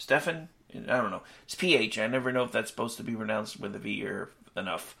 Stefan? I don't know. It's PH. I never know if that's supposed to be pronounced with a V or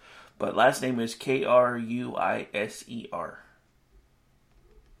enough. But last name is Kruiser.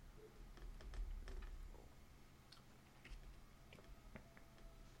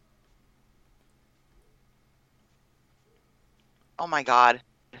 Oh my God.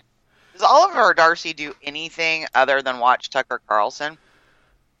 Does Oliver Darcy do anything other than watch Tucker Carlson?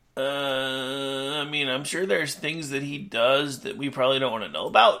 I'm sure there's things that he does that we probably don't want to know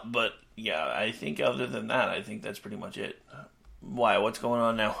about, but yeah, I think other than that, I think that's pretty much it. Why? What's going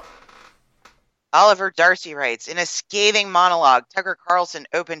on now? Oliver Darcy writes, in a scathing monologue, Tucker Carlson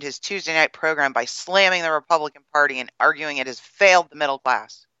opened his Tuesday night program by slamming the Republican Party and arguing it has failed the middle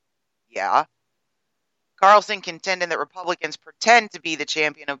class. Yeah. Carlson contended that Republicans pretend to be the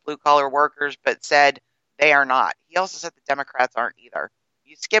champion of blue-collar workers, but said they are not. He also said the Democrats aren't either.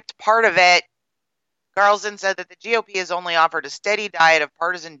 You skipped part of it. Carlson said that the GOP has only offered a steady diet of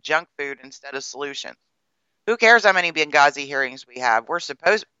partisan junk food instead of solutions. Who cares how many Benghazi hearings we have? We are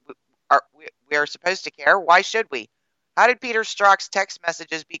supposed to care. Why should we? How did Peter Strzok's text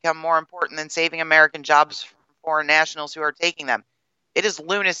messages become more important than saving American jobs from foreign nationals who are taking them? It is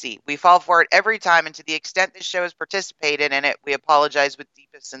lunacy. We fall for it every time, and to the extent this show has participated in it, we apologize with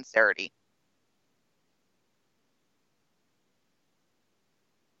deepest sincerity.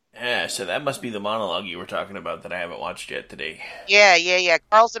 Yeah, so that must be the monologue you were talking about that I haven't watched yet today. Yeah.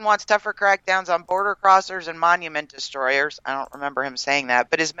 Carlson wants tougher crackdowns on border crossers and monument destroyers. I don't remember him saying that,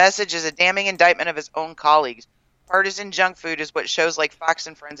 but his message is a damning indictment of his own colleagues. Partisan junk food is what shows like Fox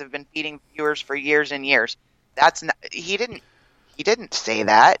and Friends have been feeding viewers for years and years. That's not, he didn't say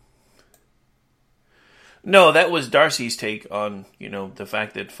that. No, that was Darcy's take on, the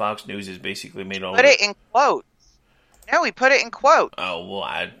fact that Fox News has basically made all Put it in quotes. No, he put it in quotes. Oh, well,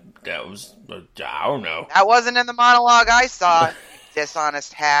 I don't know. That wasn't in the monologue I saw,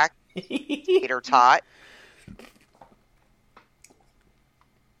 dishonest hack, Peter Tot.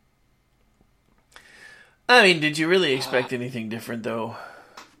 I mean, did you really expect anything different, though?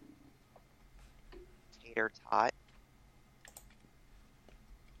 Tater tot.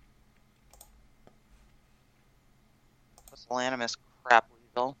 Pusillanimous crap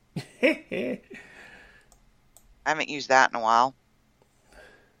weasel. I haven't used that in a while.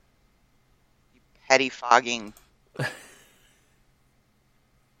 You petty-fogging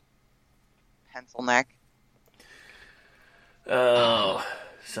pencil neck. Oh,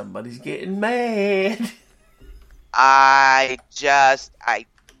 somebody's getting mad. I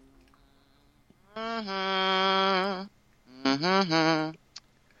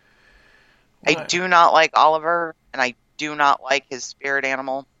do not like Oliver, and I do not like his spirit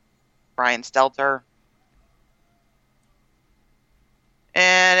animal, Brian Stelter.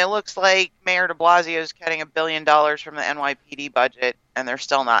 And it looks like Mayor de Blasio is cutting $1 billion from the NYPD budget, and they're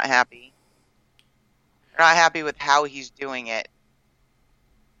still not happy. They're not happy with how he's doing it.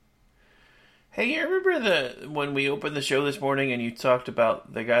 Hey, you remember when we opened the show this morning and you talked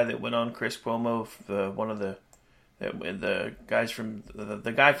about the guy that went on Chris Cuomo, the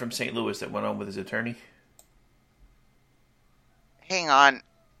guy from St. Louis that went on with his attorney? Hang on,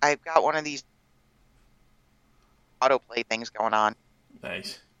 I've got one of these autoplay things going on.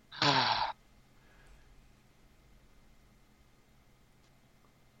 Nice.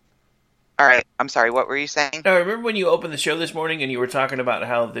 All right, I'm sorry, what were you saying? I remember when you opened the show this morning and you were talking about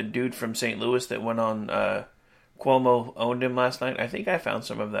how the dude from St. Louis that went on Cuomo owned him last night? I think I found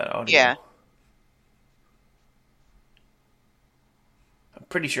some of that audio. Yeah. I'm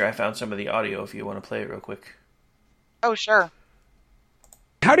pretty sure I found some of the audio if you want to play it real quick. Oh, sure.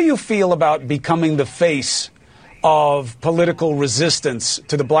 How do you feel about becoming the face of political resistance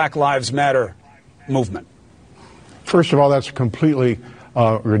to the Black Lives Matter movement? First of all, that's a completely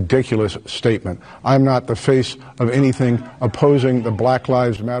ridiculous statement. I'm not the face of anything opposing the Black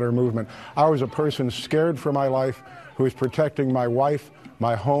Lives Matter movement. I was a person scared for my life who was protecting my wife,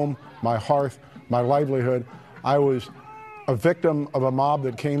 my home, my hearth, my livelihood. I was a victim of a mob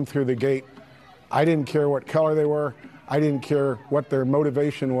that came through the gate. I didn't care what color they were. I didn't care what their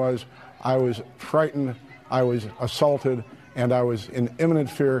motivation was. I was frightened. I was assaulted, and I was in imminent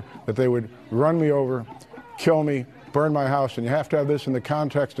fear that they would run me over, kill me, burn my house. And you have to have this in the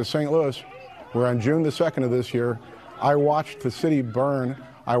context of St. Louis, where on June the 2nd of this year, I watched the city burn.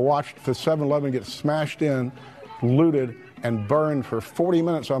 I watched the 7-Eleven get smashed in, looted, and burned for 40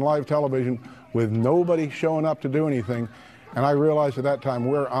 minutes on live television with nobody showing up to do anything. And I realized at that time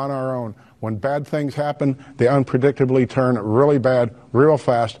we're on our own. When bad things happen, they unpredictably turn really bad, real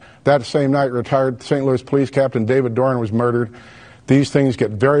fast. That same night, retired St. Louis Police Captain David Dorn was murdered. These things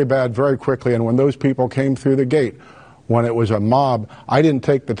get very bad very quickly, and when those people came through the gate, when it was a mob, I didn't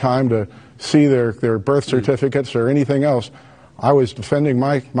take the time to see their birth certificates or anything else. I was defending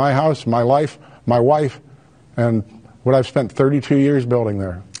my house, my life, my wife, and what I've spent 32 years building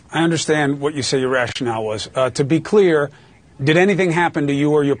there. I understand what you say your rationale was. To be clear, did anything happen to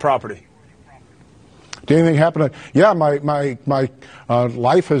you or your property? Did anything happen to... Yeah, my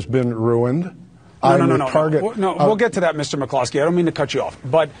life has been ruined. No, we'll get to that, Mr. McCloskey. I don't mean to cut you off.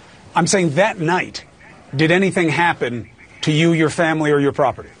 But I'm saying that night, did anything happen to you, your family, or your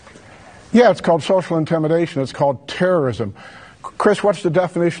property? Yeah, it's called social intimidation. It's called terrorism. Chris, what's the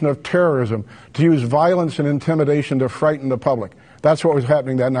definition of terrorism? To use violence and intimidation to frighten the public. That's what was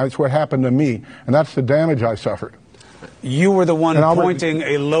happening that night. It's what happened to me, and that's the damage I suffered. You were the one pointing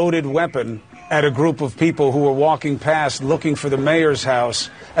a loaded weapon at a group of people who were walking past looking for the mayor's house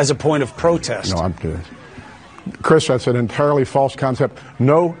as a point of protest. No, I'm kidding. Chris, that's an entirely false concept.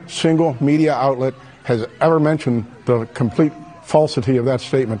 No single media outlet has ever mentioned the complete falsity of that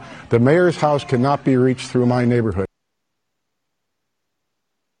statement. The mayor's house cannot be reached through my neighborhood.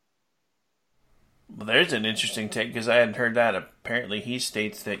 Well, there's an interesting take, because I hadn't heard that. Apparently he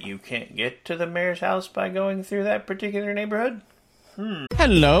states that you can't get to the mayor's house by going through that particular neighborhood.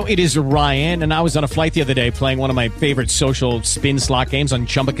 Hello, it is Ryan, and I was on a flight the other day playing one of my favorite social spin slot games on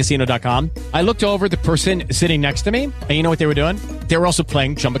ChumbaCasino.com. I looked over at the person sitting next to me, and you know what they were doing? They were also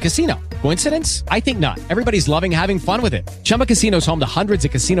playing Chumba Casino. Coincidence? I think not. Everybody's loving having fun with it. Chumba Casino is home to hundreds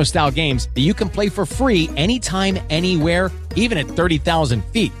of casino-style games that you can play for free anytime, anywhere, even at 30,000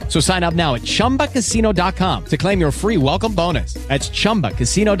 feet. So sign up now at ChumbaCasino.com to claim your free welcome bonus. That's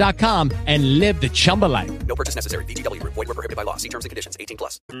ChumbaCasino.com and live the Chumba life. No purchase necessary. VGW. Void where prohibited by law. See terms and conditions. 18+.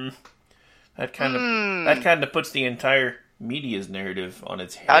 That kind of puts the entire media's narrative on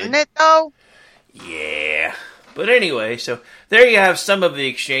its head. Doesn't it, though? Yeah. But anyway, so there you have some of the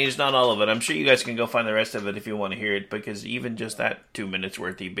exchange, not all of it. I'm sure you guys can go find the rest of it if you want to hear it, because even just that 2 minutes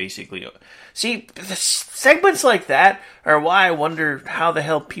worth, he basically... See, segments like that are why I wonder how the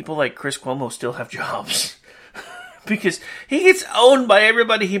hell people like Chris Cuomo still have jobs. Because he gets owned by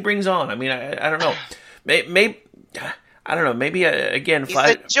everybody he brings on. I mean, I don't know. Maybe I don't know. Maybe again, he's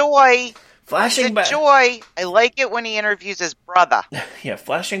a joy. Flashing back, joy. I like it when he interviews his brother. Yeah,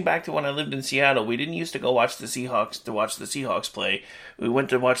 flashing back to when I lived in Seattle, we didn't used to go watch the Seahawks play. We went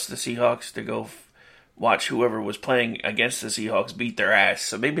to watch the Seahawks to go watch whoever was playing against the Seahawks beat their ass.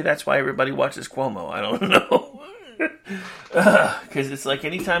 So maybe that's why everybody watches Cuomo. I don't know. Because it's like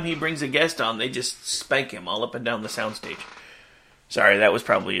anytime he brings a guest on, they just spank him all up and down the soundstage. Sorry, that was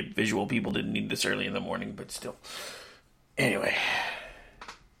probably a visual people didn't need this early in the morning, but still. Anyway.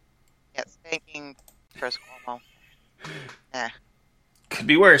 Yeah, spanking Chris Cuomo. Could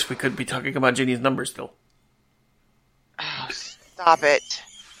be worse. We could be talking about Ginny's numbers still. Oh, stop it.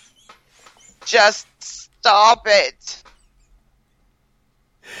 Just stop it.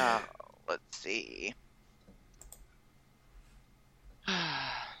 Let's see.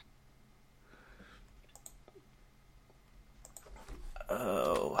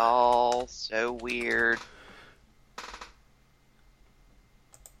 Oh. All so weird.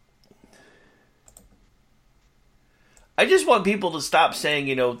 I just want people to stop saying,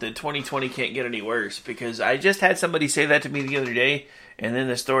 that 2020 can't get any worse, because I just had somebody say that to me the other day, and then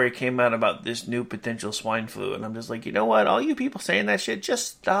the story came out about this new potential swine flu, and I'm just like, you know what? All you people saying that shit,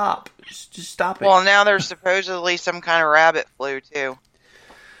 just stop. Just stop it. Well, now there's supposedly some kind of rabbit flu, too.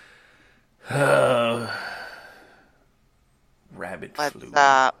 Rabbit flu.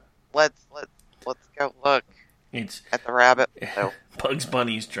 Let's go look at the rabbit flu. Bugs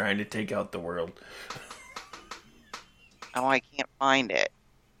Bunny's trying to take out the world. Oh, I can't find it.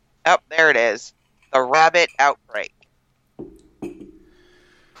 Oh, there it is. The rabbit outbreak.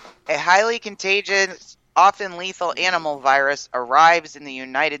 A highly contagious, often lethal animal virus arrives in the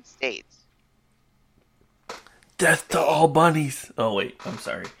United States. Death to all bunnies. Oh, wait. I'm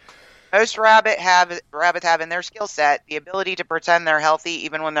sorry. Most rabbits have in their skill set the ability to pretend they're healthy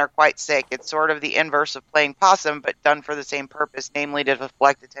even when they're quite sick. It's sort of the inverse of playing possum, but done for the same purpose, namely to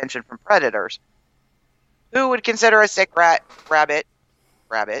deflect attention from predators. Who would consider a sick rabbit,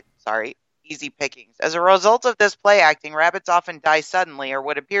 easy pickings? As a result of this play acting, rabbits often die suddenly, or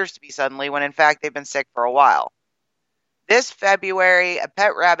what appears to be suddenly, when in fact they've been sick for a while. This February, a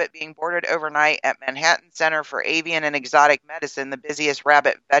pet rabbit being boarded overnight at Manhattan Center for Avian and Exotic Medicine, the busiest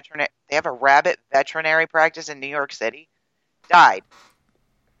rabbit veterinary, they have a rabbit veterinary practice in New York City, died.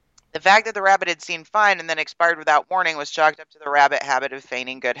 The fact that the rabbit had seemed fine and then expired without warning was chalked up to the rabbit habit of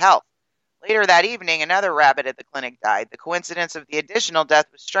feigning good health. Later that evening, another rabbit at the clinic died. The coincidence of the additional death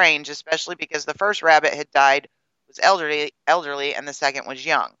was strange, especially because the first rabbit had died was elderly and the second was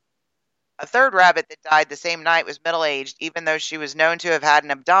young. A third rabbit that died the same night was middle-aged. Even though she was known to have had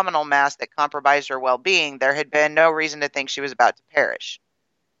an abdominal mass that compromised her well-being, there had been no reason to think she was about to perish.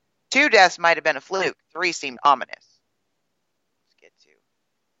 2 deaths might have been a fluke. 3 seemed ominous. Let's get to.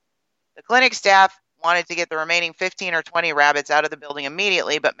 The clinic staff wanted to get the remaining 15 or 20 rabbits out of the building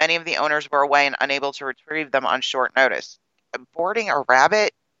immediately, but many of the owners were away and unable to retrieve them on short notice. Boarding a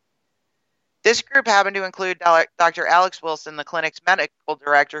rabbit? This group happened to include Dr. Alex Wilson, the clinic's medical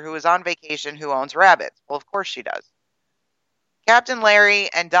director, who is on vacation, who owns rabbits. Well, of course she does. Captain Larry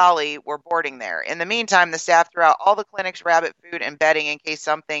and Dolly were boarding there. In the meantime, the staff threw out all the clinic's rabbit food and bedding in case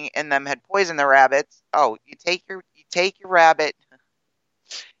something in them had poisoned the rabbits. Oh, you take your rabbit.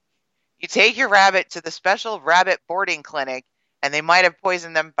 You take your rabbit to the special rabbit boarding clinic, and they might have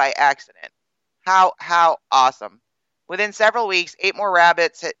poisoned them by accident. How awesome. Within several weeks, 8 more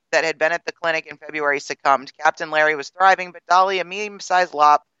rabbits that had been at the clinic in February succumbed. Captain Larry was thriving, but Dolly, a medium-sized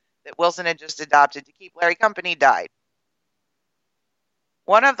lop that Wilson had just adopted to keep Larry company, died.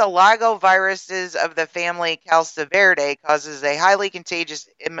 One of the Lagoviruses of the family Calciverdae causes a highly contagious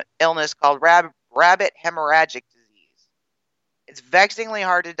illness called rabbit hemorrhagic disease. It's vexingly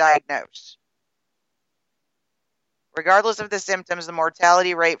hard to diagnose. Regardless of the symptoms, the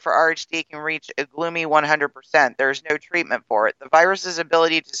mortality rate for RHD can reach a gloomy 100%. There is no treatment for it. The virus's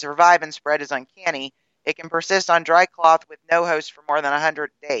ability to survive and spread is uncanny. It can persist on dry cloth with no host for more than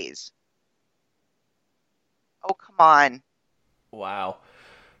 100 days. Oh, come on. Wow.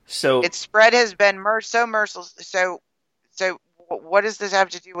 So its spread has been so merciless. So what does this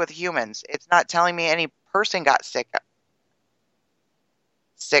have to do with humans? It's not telling me any person got sick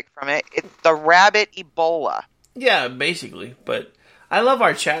from it. It's the rabbit Ebola. Yeah, basically. But I love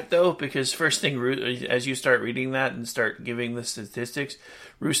our chat, though, because first thing, as you start reading that and start giving the statistics,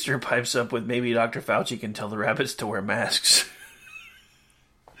 Rooster pipes up with maybe Dr. Fauci can tell the rabbits to wear masks.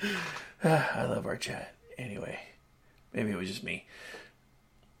 I love our chat. Anyway, maybe it was just me.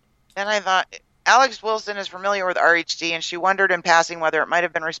 And I thought, Alex Wilson is familiar with RHD, and she wondered in passing whether it might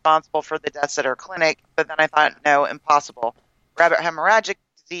have been responsible for the deaths at her clinic, but then I thought, no, impossible. Rabbit hemorrhagic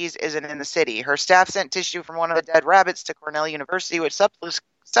disease isn't in the city. Her staff sent tissue from one of the dead rabbits to Cornell University, which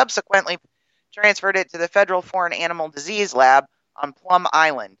subsequently transferred it to the Federal Foreign Animal Disease Lab on Plum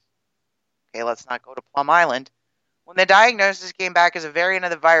Island. Okay, let's not go to Plum Island. When the diagnosis came back as a variant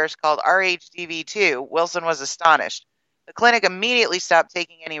of the virus called RHDV2, Wilson was astonished. The clinic immediately stopped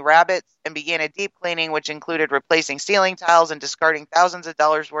taking any rabbits and began a deep cleaning, which included replacing ceiling tiles and discarding thousands of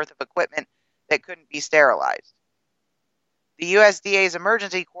dollars worth of equipment that couldn't be sterilized. The USDA's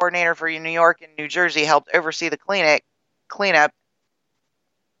emergency coordinator for New York and New Jersey helped oversee the cleanup.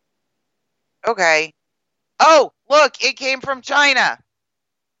 Okay. Oh, look, it came from China.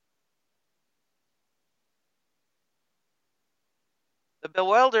 The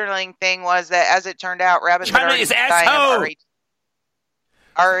bewildering thing was that, as it turned out, rabbits China is asshole.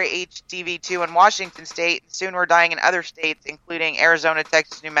 RHDV2 in Washington state and soon were dying in other states, including Arizona,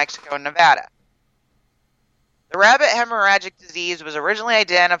 Texas, New Mexico, and Nevada. The rabbit hemorrhagic disease was originally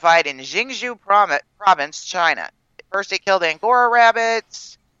identified in Jiangsu province, China. First, it killed Angora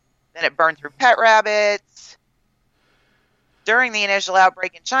rabbits. Then it burned through pet rabbits. During the initial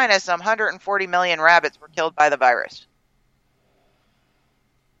outbreak in China, some 140 million rabbits were killed by the virus.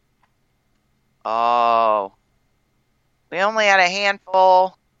 Oh. We only had a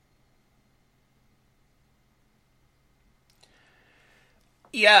handful.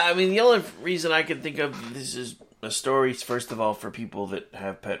 Yeah, I mean, the only reason I can think of this is a story, first of all, for people that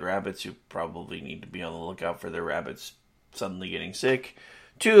have pet rabbits who probably need to be on the lookout for their rabbits suddenly getting sick.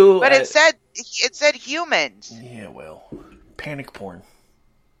 Two, but it said humans. Yeah, well, panic porn.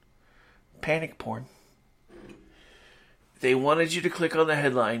 Panic porn. They wanted you to click on the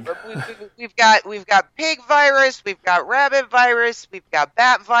headline. We've got pig virus, we've got rabbit virus, we've got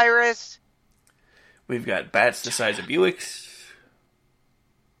bat virus. We've got bats the size of Buicks.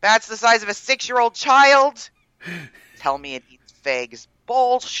 Bats the size of a 6-year-old child. Tell me it eats figs.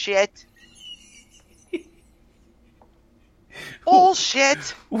 Bullshit.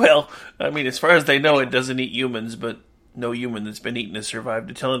 Bullshit. Well, I mean, as far as they know, it doesn't eat humans, but no human that's been eaten has survived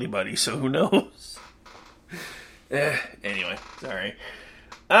to tell anybody, so who knows? Anyway, sorry.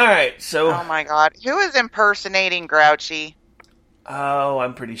 Alright, so... Oh my god. Who is impersonating Grouchy? Oh,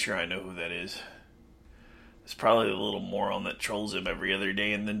 I'm pretty sure I know who that is. It's probably a little moron that trolls him every other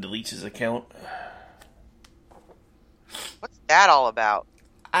day and then deletes his account. What's that all about?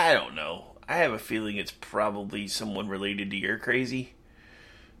 I don't know. I have a feeling it's probably someone related to You're Crazy.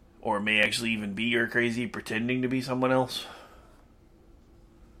 Or may actually even be You're Crazy pretending to be someone else.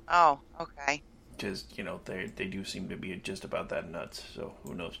 Oh, okay. Because, you know, they do seem to be just about that nuts, so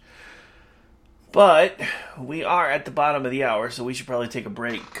who knows. But we are at the bottom of the hour, so we should probably take a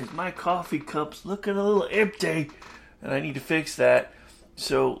break, because my coffee cup's looking a little empty, and I need to fix that.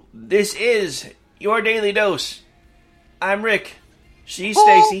 So this is Your Daily Dose. I'm Rick. She's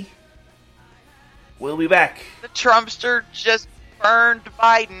Stacy. We'll be back. The Trumpster just burned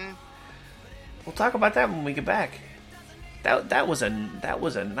Biden. We'll talk about that when we get back. That was a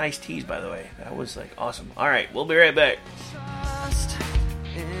nice tease, by the way. That was like awesome. All right, we'll be right back. Trust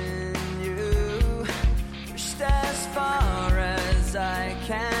in you, pushed as far as I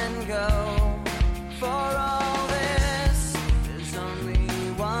can go. For all this, there's only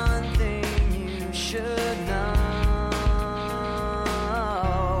one thing you should know.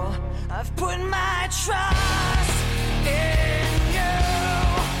 I've put my trust in you,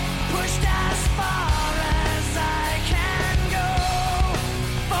 pushed as far.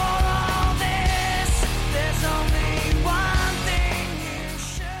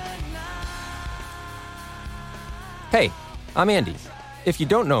 Hey, I'm Andy. If you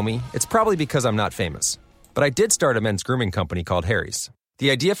don't know me, it's probably because I'm not famous. But I did start a men's grooming company called Harry's.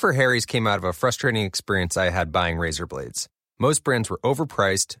 The idea for Harry's came out of a frustrating experience I had buying razor blades. Most brands were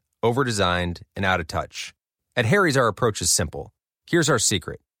overpriced, overdesigned, and out of touch. At Harry's, our approach is simple. Here's our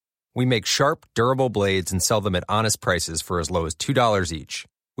secret. We make sharp, durable blades and sell them at honest prices for as low as $2 each.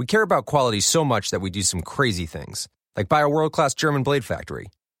 We care about quality so much that we do some crazy things, like buy a world-class German blade factory.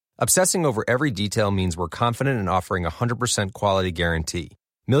 Obsessing over every detail means we're confident in offering a 100% quality guarantee.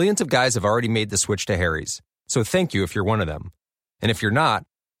 Millions of guys have already made the switch to Harry's, so thank you if you're one of them. And if you're not,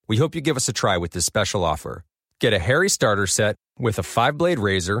 we hope you give us a try with this special offer. Get a Harry starter set with a 5-blade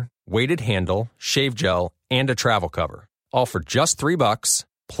razor, weighted handle, shave gel, and a travel cover. All for just $3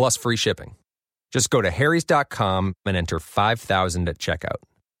 plus free shipping. Just go to harrys.com and enter 5000 at checkout.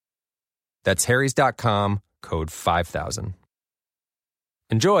 That's harrys.com, code 5000.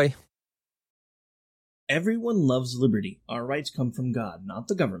 Enjoy. Everyone loves liberty. Our rights come from God, not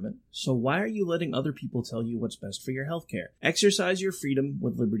the government. So why are you letting other people tell you what's best for your healthcare? Exercise your freedom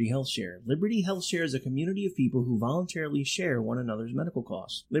with Liberty Health Share. Liberty Health Share is a community of people who voluntarily share one another's medical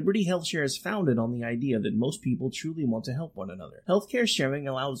costs. Liberty Health Share is founded on the idea that most people truly want to help one another. Healthcare sharing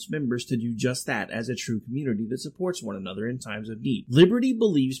allows members to do just that as a true community that supports one another in times of need. Liberty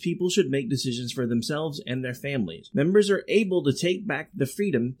believes people should make decisions for themselves and their families. Members are able to take back the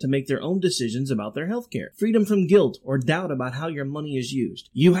freedom to make their own decisions about their healthcare. Freedom from guilt or doubt about how your money is used.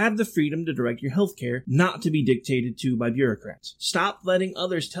 You have the freedom to direct your healthcare, not to be dictated to by bureaucrats. Stop letting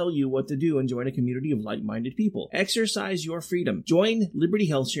others tell you what to do and join a community of like-minded people. Exercise your freedom. Join Liberty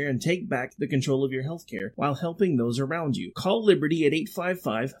Health Share and take back the control of your healthcare while helping those around you. Call Liberty at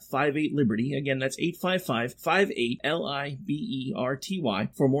 855-58-LIBERTY. Again, that's 855-58-LIBERTY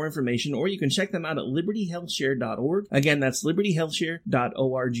for more information, or you can check them out at libertyhealthshare.org. Again, that's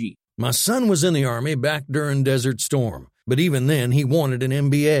libertyhealthshare.org. My son was in the Army back during Desert Storm, but even then he wanted an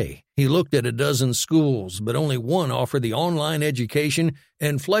MBA. He looked at a dozen schools, but only one offered the online education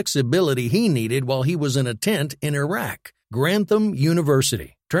and flexibility he needed while he was in a tent in Iraq. Grantham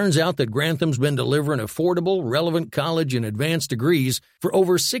University. Turns out that Grantham's been delivering affordable, relevant college and advanced degrees for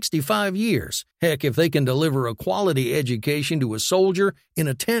over 65 years. Heck, if they can deliver a quality education to a soldier in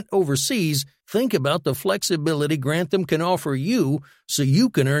a tent overseas, think about the flexibility Grantham can offer you so you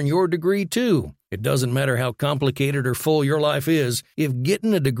can earn your degree too. It doesn't matter how complicated or full your life is, if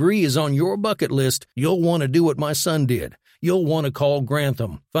getting a degree is on your bucket list, you'll want to do what my son did. You'll want to call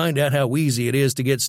Grantham. Find out how easy it is to get